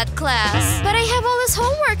enough for that class. But I have all this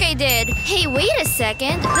homework I did. Hey, wait a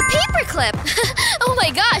second. The paperclip! Oh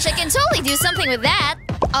my gosh, I can totally do something with that.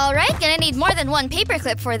 Alright, gonna need more than one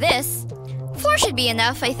paperclip for this. 4 should be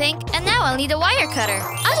enough, I think. And now I'll need a wire cutter.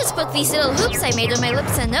 I'll just put these little hoops I made on my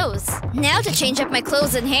lips and nose. Now to change up my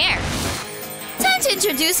clothes and hair. Time to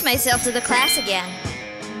introduce myself to the class again.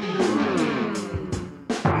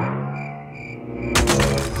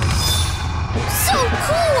 So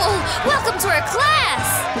cool! Welcome to our class!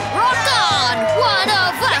 Rock on! One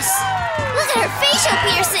of us! Look at her facial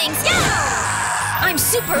piercings! Yeah! I'm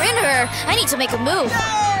super into her! I need to make a move.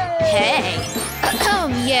 Hey.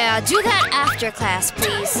 Yeah, do that after class,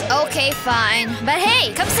 please. Okay, fine. But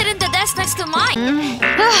hey, come sit at the desk next to mine.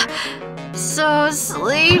 So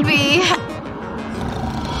sleepy.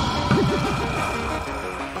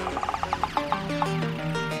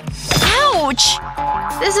 Ouch!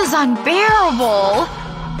 This is unbearable.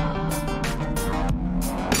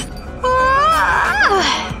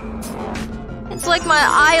 It's like my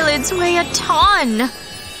eyelids weigh a ton.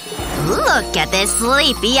 Look at this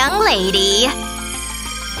sleepy young lady.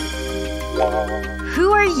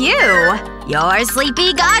 Who are you? Your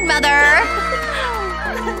sleepy godmother.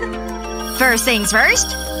 First things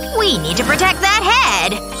first, we need to protect that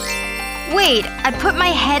head. Wait, I put my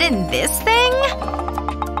head in this thing?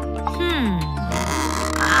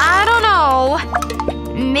 I don't know.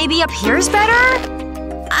 Maybe up here's better?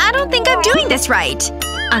 I don't think I'm doing this right.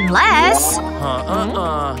 Unless…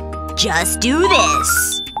 Just do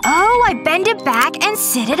this. Oh, I bend it back and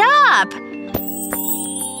sit it up.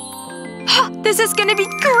 This is gonna be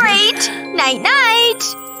great! Night-night!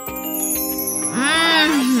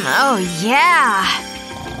 Oh, yeah.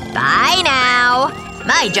 Bye now.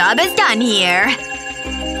 My job is done here.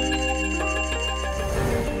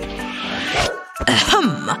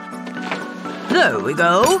 Ahem. There we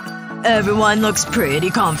go. Everyone looks pretty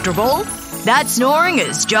comfortable. That snoring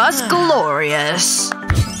is just glorious.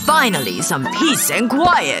 Finally, some peace and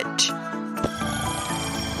quiet.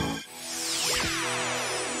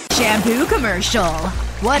 Shampoo commercial.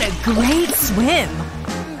 What a great swim.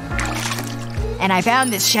 And I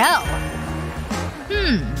found this shell.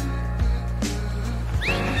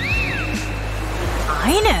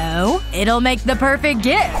 I know. It'll make the perfect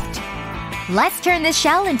gift. Let's turn this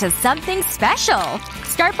shell into something special.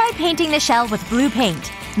 Start by painting the shell with blue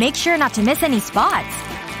paint. Make sure not to miss any spots.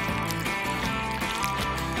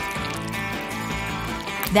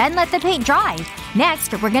 Then let the paint dry.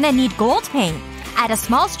 Next, we're gonna need gold paint. Add a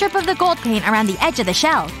small strip of the gold paint around the edge of the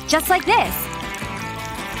shell, just like this.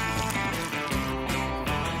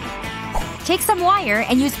 Take some wire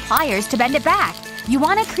and use pliers to bend it back. You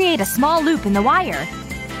want to create a small loop in the wire.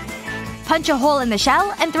 Punch a hole in the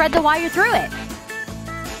shell and thread the wire through it.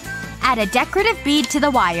 Add a decorative bead to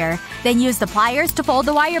the wire, then use the pliers to fold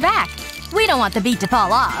the wire back. We don't want the bead to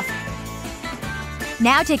fall off.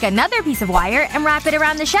 Now take another piece of wire and wrap it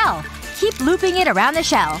around the shell. Keep looping it around the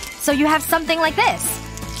shell, so you have something like this.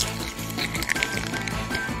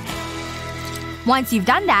 Once you've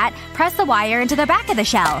done that, press the wire into the back of the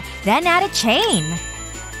shell. Then add a chain.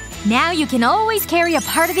 Now you can always carry a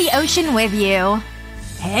part of the ocean with you.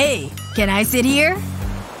 Hey, can I sit here?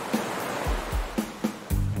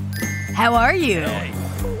 How are you?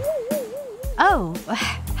 Oh,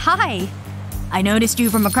 hi. I noticed you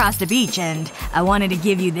from across the beach and I wanted to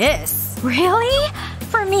give you this. Really?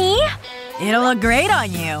 For me? It'll look great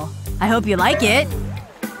on you. I hope you like it.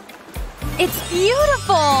 It's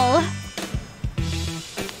beautiful!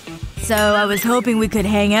 So I was hoping we could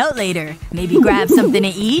hang out later. Maybe grab something to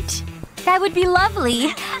eat? That would be lovely.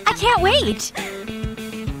 I can't wait.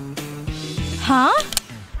 Huh?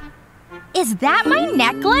 Is that my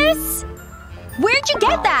necklace? Where'd you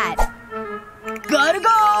get that? Gotta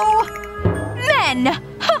go! Men!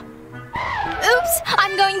 Huh. Oops,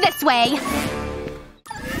 I'm going this way.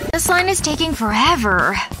 This line is taking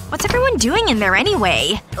forever. What's everyone doing in there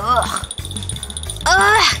anyway? Ugh.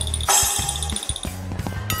 Ugh!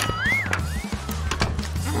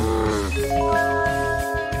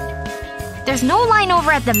 There's no line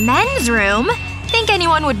over at the men's room. Think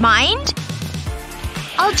anyone would mind?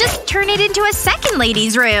 I'll just turn it into a second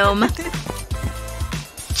ladies' room.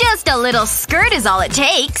 Just a little skirt is all it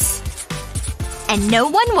takes. And no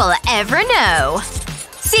one will ever know.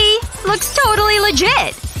 See? Looks totally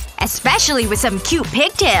legit. Especially with some cute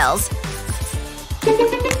pigtails.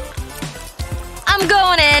 I'm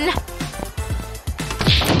going in.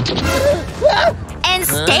 And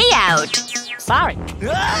stay out. Sorry.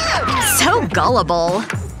 So gullible.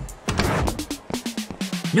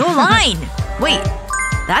 No line! Wait.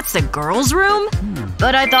 That's the girls' room?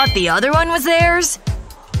 But I thought the other one was theirs?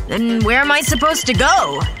 Then where am I supposed to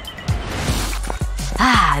go?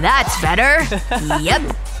 Ah, that's better.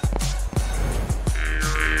 Yep.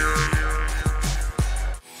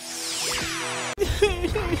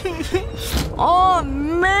 Oh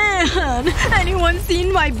man! Anyone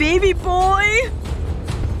seen my baby boy?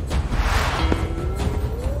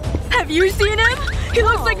 Have you seen him? He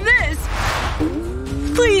looks like this!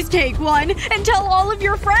 Please take one and tell all of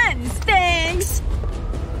your friends. Thanks!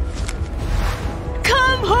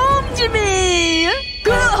 Come home to me!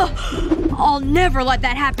 Ugh. I'll never let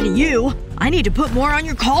that happen to you. I need to put more on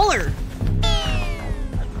your collar.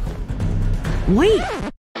 Wait.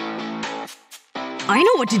 I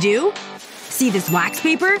know what to do. See this wax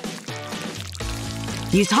paper?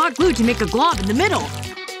 Use hot glue to make a glob in the middle.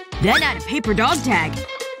 Then add a paper dog tag.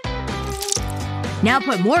 Now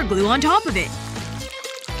put more glue on top of it.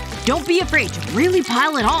 Don't be afraid to really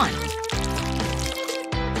pile it on.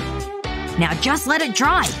 Now just let it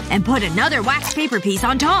dry and put another wax paper piece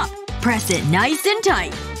on top. Press it nice and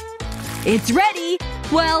tight. It's ready!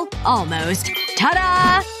 Well, almost.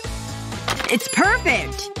 Ta-da! It's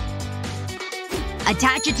perfect!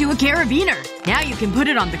 Attach it to a carabiner. Now you can put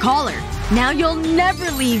it on the collar. Now you'll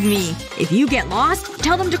never leave me. If you get lost,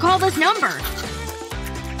 tell them to call this number.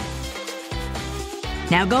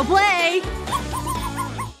 Now go play!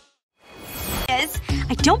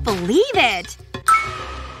 I don't believe it!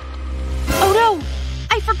 Oh no!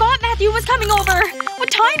 I forgot Matthew was coming over!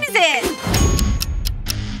 What time is it?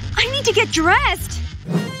 I need to get dressed!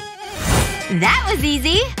 That was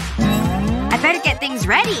easy! I better get things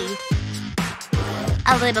ready.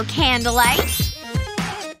 A little candlelight.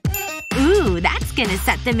 Ooh, that's gonna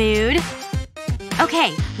set the mood.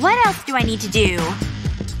 Okay, what else do I need to do?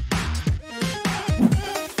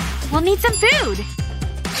 We'll need some food.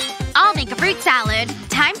 I'll make a fruit salad.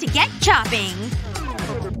 Time to get chopping.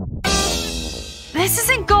 This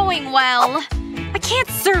isn't going well. I can't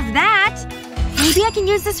serve that. Maybe I can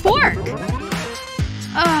use this fork.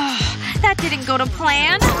 Ugh, that didn't go to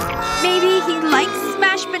plan. Maybe he likes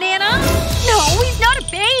smashed banana? No, he's not a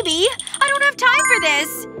baby! I don't have time for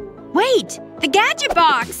this! Wait! The gadget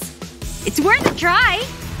box! It's worth a try.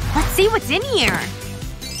 Let's see what's in here.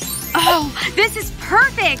 Oh, this is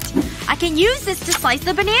perfect! I can use this to slice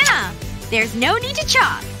the banana. There's no need to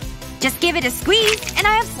chop. Just give it a squeeze and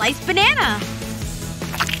I have sliced banana.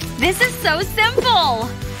 This is so simple!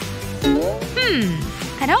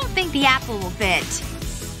 I don't think the apple will fit.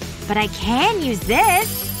 But I can use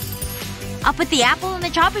this. I'll put the apple on the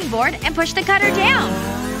chopping board and push the cutter down.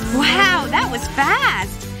 Wow, that was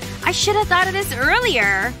fast! I should have thought of this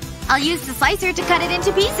earlier. I'll use the slicer to cut it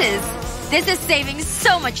into pieces. This is saving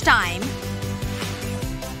so much time.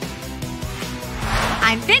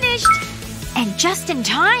 I'm finished! And just in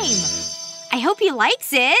time! I hope he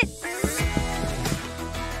likes it.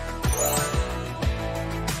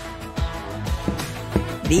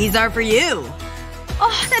 These are for you.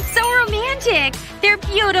 Oh, that's so romantic! They're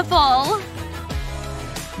beautiful!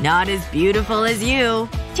 Not as beautiful as you.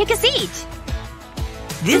 Take a seat.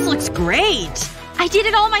 This looks great! I did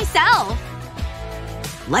it all myself.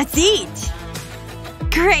 Let's eat!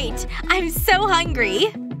 Great. I'm so hungry.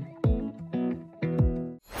 And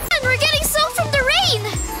we're getting soaked from the rain!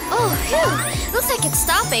 Oh, phew. Looks like it's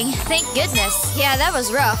stopping. Thank goodness. Yeah, that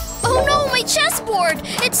was rough. Oh no, my chessboard!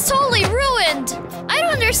 It's totally ruined! I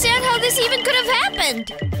don't understand how this even could have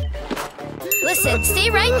happened. Listen, stay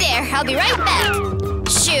right there. I'll be right back.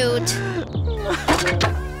 Shoot.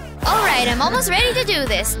 Alright, I'm almost ready to do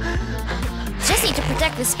this. Just need to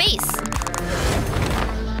protect the space.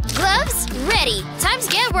 Gloves, ready. Time to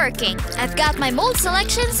get working. I've got my mold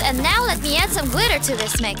selections, and now let me add some glitter to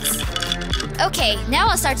this mix. Okay, now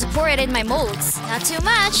I'll start to pour it in my molds. Not too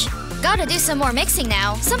much. Gotta do some more mixing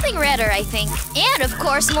now. Something redder, I think. And, of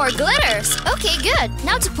course, more glitters. Okay, good.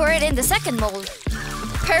 Now to pour it in the second mold.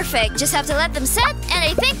 Perfect. Just have to let them set, and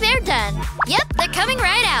I think they're done. Yep, they're coming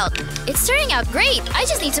right out. It's turning out great. I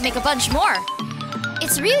just need to make a bunch more.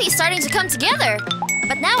 It's really starting to come together.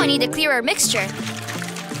 But now I need a clearer mixture.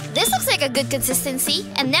 This looks like a good consistency.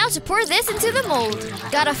 And now to pour this into the mold.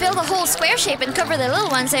 Gotta fill the whole square shape and cover the little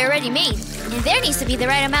ones I already made. And there needs to be the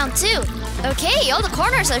right amount too. Okay, all the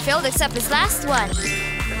corners are filled except this last one.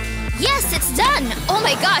 Yes, it's done! Oh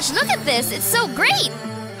my gosh, look at this! It's so great!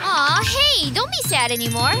 Aw, hey, don't be sad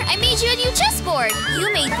anymore. I made you a new chessboard.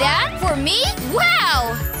 You made that? For me?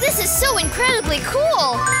 Wow! This is so incredibly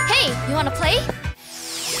cool! Hey, you wanna play?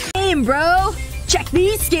 Game, bro! Check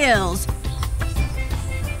these skills!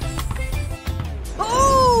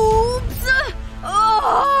 Oops!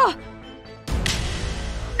 Oh!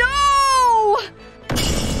 No!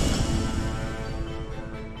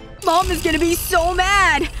 Mom is gonna be so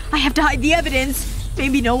mad! I have to hide the evidence.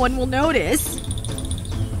 Maybe no one will notice.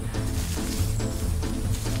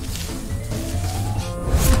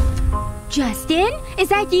 Justin? Is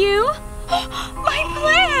that you? My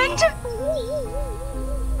plant!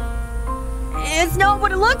 It's not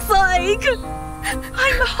what it looks like!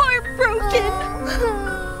 I'm heartbroken.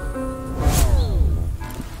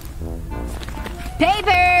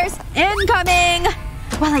 Papers! Incoming!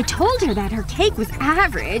 Well, I told her that her cake was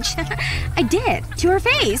average. I did. To her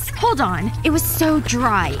face. Hold on. It was so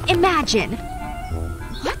dry. Imagine.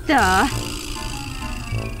 What the?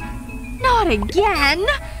 Not again!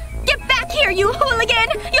 Get back here, you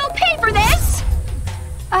hooligan! You'll pay for this!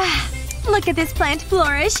 Look at this plant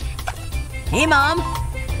flourish. Hey, Mom.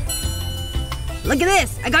 Look at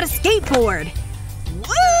this! I got a skateboard!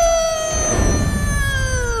 Woo!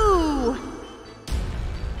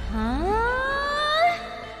 Huh?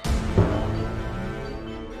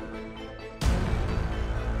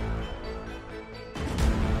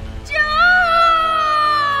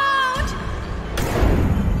 Don't!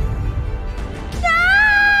 No!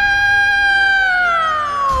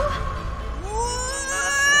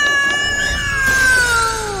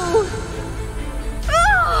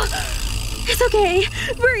 It's okay.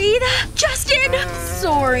 Breathe. Justin!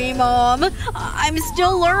 Sorry, Mom. I'm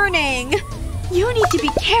still learning. You need to be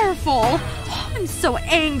careful. I'm so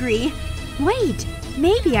angry. Wait.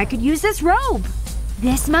 Maybe I could use this rope.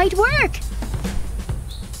 This might work.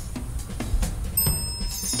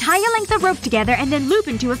 Tie a length of rope together and then loop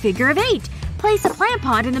into a figure of 8. Place a plant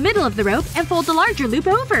pot in the middle of the rope and fold the larger loop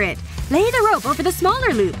over it. Lay the rope over the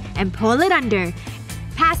smaller loop and pull it under.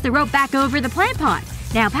 Pass the rope back over the plant pot.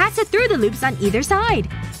 Now pass it through the loops on either side.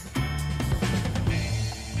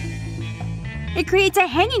 It creates a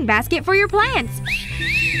hanging basket for your plants.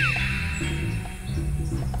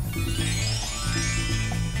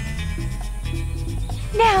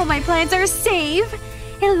 Now my plants are safe!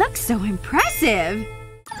 It looks so impressive!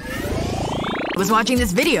 I was watching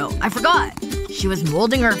this video. I forgot. She was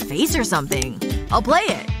molding her face or something. I'll play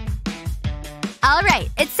it. Alright,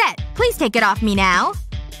 it's set. Please take it off me now.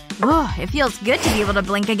 Oh, it feels good to be able to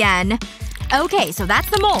blink again. Okay, so that's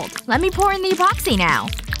the mold. Let me pour in the epoxy now.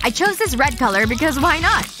 I chose this red color because why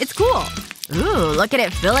not? It's cool. Ooh, look at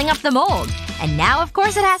it filling up the mold. And now of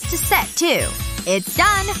course it has to set too. It's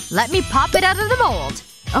done. Let me pop it out of the mold.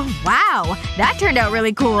 Oh wow. That turned out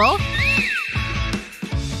really cool.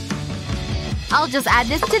 I'll just add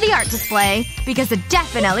this to the art display, because it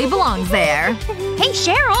definitely belongs there. Hey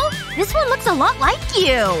Cheryl! This one looks a lot like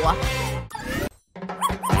you!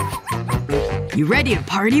 You ready to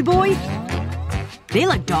party, boy? They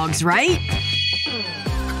like dogs, right?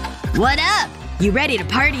 What up? You ready to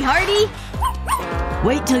party hardy?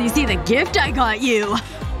 Wait till you see the gift I got you.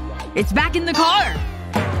 It's back in the car.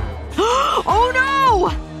 Oh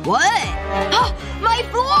no! What? My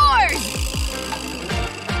floors!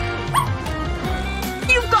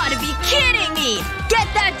 You've gotta be kidding me! Get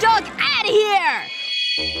that dog out of here!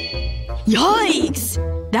 Yikes!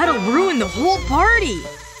 That'll ruin the whole party.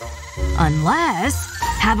 Unless…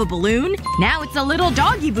 have a balloon? Now it's a little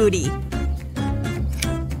doggy booty.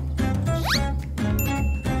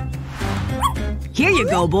 Here you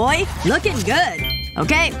go, boy. Looking good.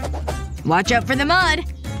 Okay. Watch out for the mud.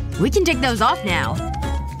 We can take those off now.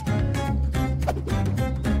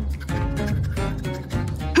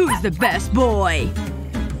 Who's the best boy?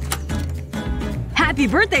 Happy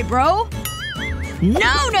birthday, bro!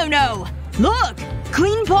 No, no, no! Look!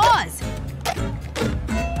 Clean paws!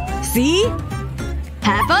 See?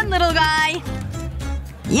 Have fun, little guy!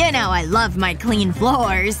 You know I love my clean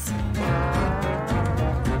floors.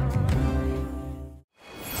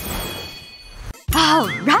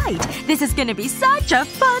 Alright! This is gonna be such a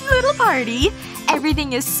fun little party!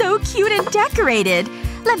 Everything is so cute and decorated.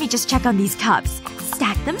 Let me just check on these cups.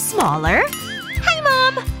 Stack them smaller. Hi,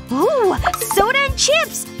 Mom! Ooh! Soda and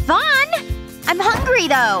chips! Fun! I'm hungry,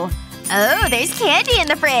 though. Oh, there's candy in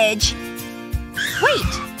the fridge. Wait.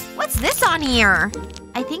 What's this on here?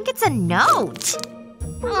 I think it's a note.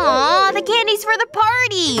 Aw, the candy's for the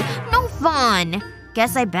party! No fun.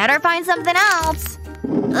 Guess I better find something else.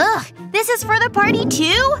 Ugh. This is for the party,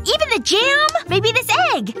 too? Even the jam? Maybe this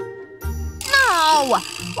egg? No!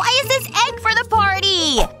 Why is this egg for the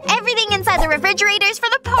party? Everything inside the refrigerator's for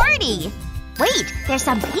the party. Wait, there's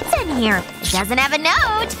some pizza in here. It doesn't have a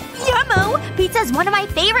note. Yummo! Pizza's one of my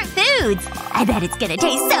favorite foods. I bet it's gonna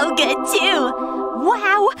taste so good, too.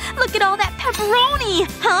 Wow! Look at all that pepperoni!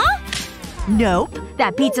 Huh? Nope.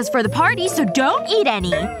 That pizza's for the party, so don't eat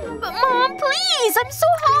any. But Mom, please! I'm so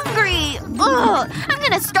hungry! Ugh! I'm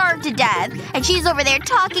gonna starve to death. And she's over there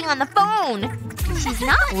talking on the phone. She's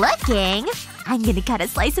not looking. I'm gonna cut a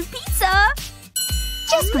slice of pizza.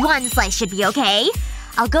 Just one slice should be okay.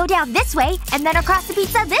 I'll go down this way, and then across the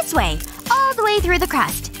pizza this way. All the way through the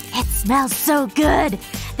crust. It smells so good.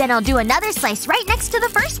 Then I'll do another slice right next to the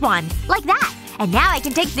first one. Like that. And now I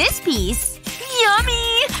can take this piece.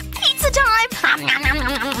 Yummy! Pizza time! I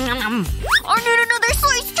need another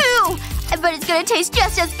slice too! I bet it's gonna taste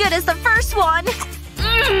just as good as the first one.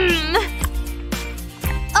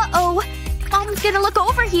 Uh-oh. Mom's gonna look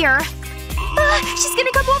over here. She's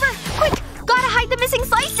gonna come over! Quick! Gotta hide the missing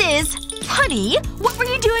slices! Honey, what were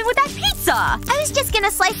you doing with that pizza? I was just gonna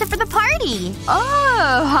slice it for the party.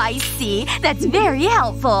 Oh, I see. That's very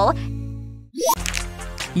helpful.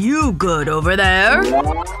 You good over there?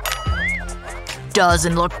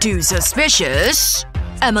 Doesn't look too suspicious.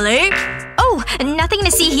 Emily? Oh, nothing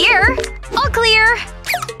to see here. All clear.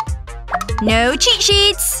 No cheat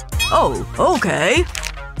sheets. Oh, okay.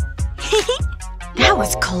 That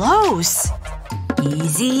was close.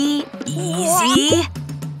 Easy. Easy.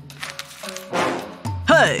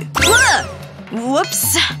 Hey!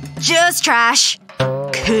 Whoops. Just trash.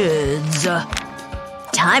 Kids.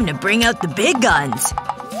 Time to bring out the big guns.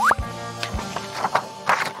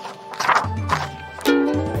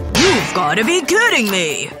 You've gotta be kidding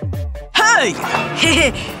me!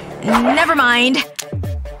 Hey! Never mind.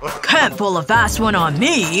 Can't pull a fast one on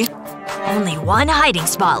me. Only one hiding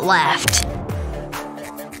spot left.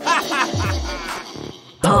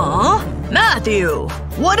 Huh? Matthew!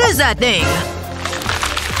 What is that thing?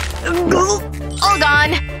 All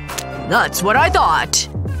gone. That's what I thought.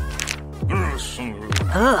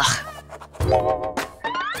 Ugh.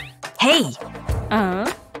 Hey.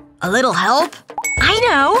 A little help? I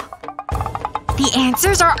know! The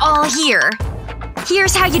answers are all here.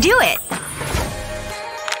 Here's how you do it.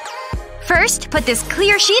 First, put this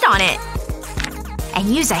clear sheet on it. And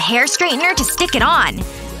use a hair straightener to stick it on.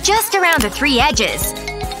 Just around the 3 edges.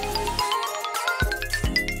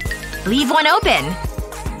 Leave one open.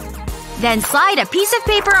 Then slide a piece of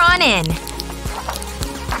paper on in.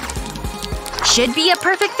 Should be a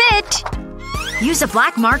perfect fit. Use a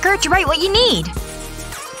black marker to write what you need.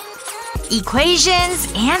 Equations,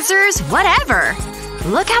 answers, whatever.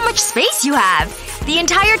 Look how much space you have. The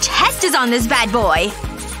entire test is on this bad boy.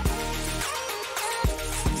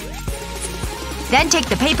 Then take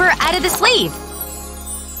the paper out of the sleeve.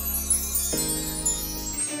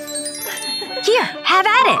 Here, have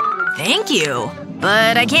at it. Thank you.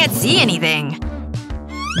 But I can't see anything.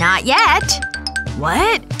 Not yet.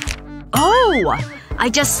 What? Oh! I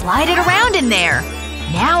just slide it around in there.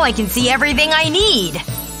 Now I can see everything I need.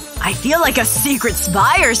 I feel like a secret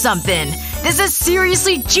spy or something. This is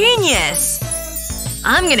seriously genius!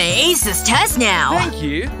 I'm gonna ace this test now. Thank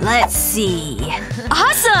you. Let's see.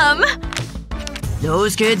 Awesome!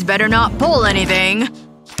 Those kids better not pull anything.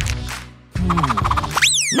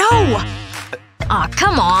 No! Aw,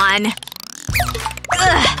 come on.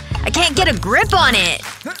 Ugh, I can't get a grip on it.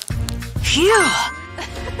 Phew.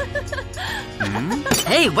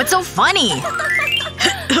 Hey, what's so funny?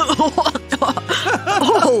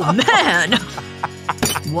 Oh, man.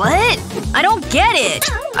 What? I don't get it.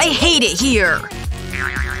 I hate it here.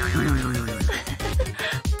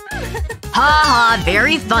 Haha,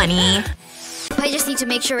 very funny. I just need to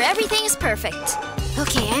make sure everything is perfect.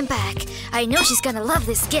 Okay, I'm back. I know she's gonna love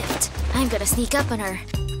this gift. I'm gonna sneak up on her.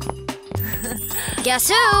 Guess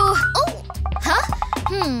who? Oh! Huh?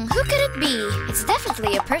 Who could it be? It's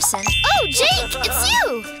definitely a person. Oh, Jake! It's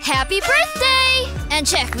you! Happy birthday! And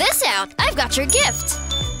check this out. I've got your gift.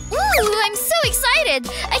 Ooh, I'm so excited!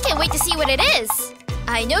 I can't wait to see what it is.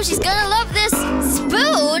 I know she's gonna love this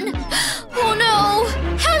spoon! Oh no!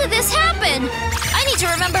 How did this happen? I need to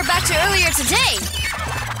remember back to earlier today.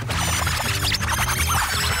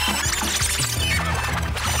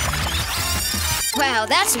 Wow,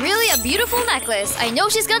 that's really a beautiful necklace. I know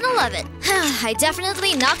she's gonna love it. I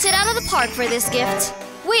definitely knocked it out of the park for this gift.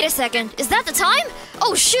 Wait a second, is that the time?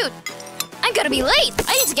 Oh shoot! I'm gonna be late!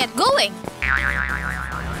 I need to get going!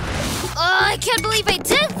 I can't believe I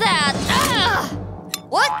did that! Ugh.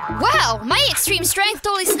 What? Wow, my extreme strength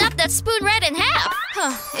totally snapped that spoon right in half!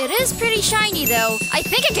 It is pretty shiny though. I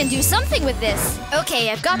think I can do something with this.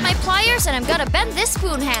 Okay, I've got my pliers and I'm gonna bend this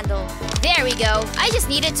spoon handle. There we go. I just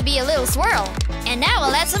need it to be a little swirl. And now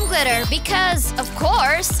I'll add some glitter because, of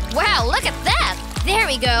course… Wow, look at that! There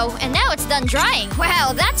we go. And now it's done drying.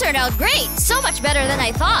 Wow, that turned out great! So much better than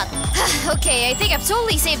I thought. Okay, I think I've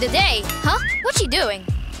totally saved the day. Huh? What's she doing?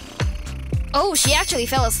 Oh, she actually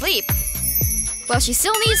fell asleep. Well, she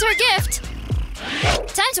still needs her gift.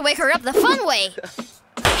 Time to wake her up the fun way.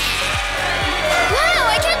 Wow,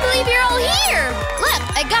 I can't believe you're all here! Look,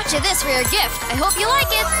 I got you this for your gift. I hope you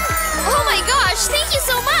like it. Oh my gosh, thank you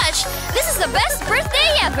so much! This is the best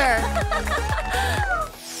birthday ever!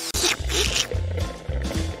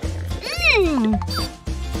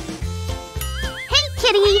 Hey,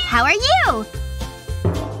 kitty! How are you?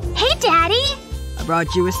 Hey, Daddy! I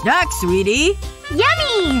brought you a snack, sweetie.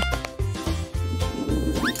 Yummy!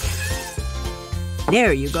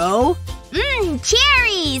 There you go.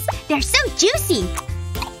 Cherries! They're so juicy!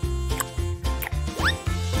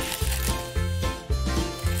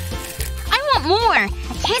 I want more!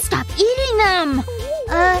 I can't stop eating them!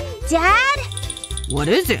 Dad? What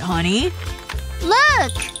is it, honey?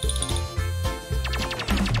 Look!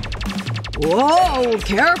 Whoa,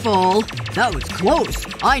 careful! That was close.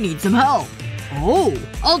 I need some help. Oh,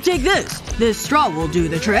 I'll take this. This straw will do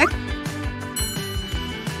the trick.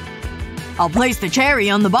 I'll place the cherry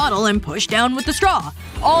on the bottle and push down with the straw.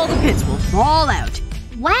 All the pits will fall out.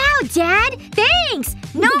 Wow, Dad! Thanks!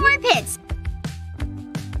 No more pits!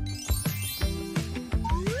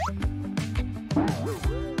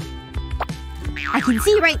 I can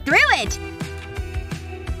see right through it!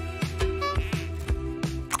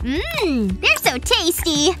 They're so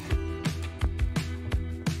tasty!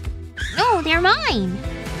 Oh, they're mine!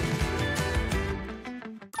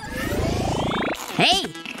 Hey!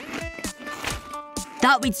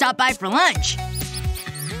 Thought we'd stop by for lunch.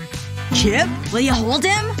 Chip, will you hold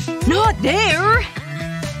him? Not there!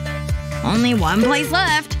 Only one place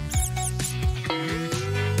left.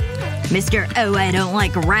 Mr. Oh, I don't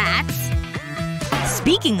like rats.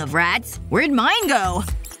 Speaking of rats, where'd mine go?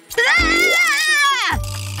 Ah!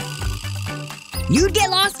 You'd get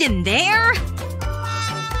lost in there?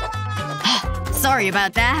 Sorry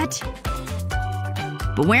about that.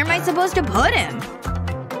 But where am I supposed to put him?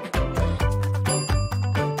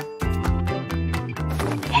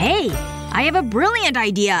 Hey! I have a brilliant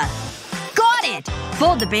idea! Got it!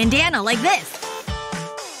 Fold the bandana like this.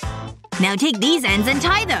 Now take these ends and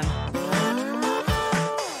tie them.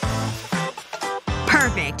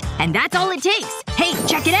 Perfect. And that's all it takes. Hey,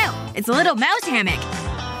 check it out! It's a little mouse hammock.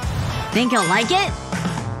 Think he'll like it?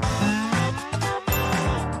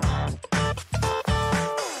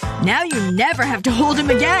 Now you never have to hold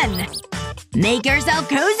him again! Make yourself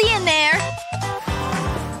cozy in there!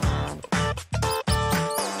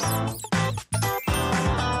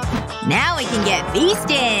 Now we can get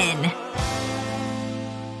feastin'!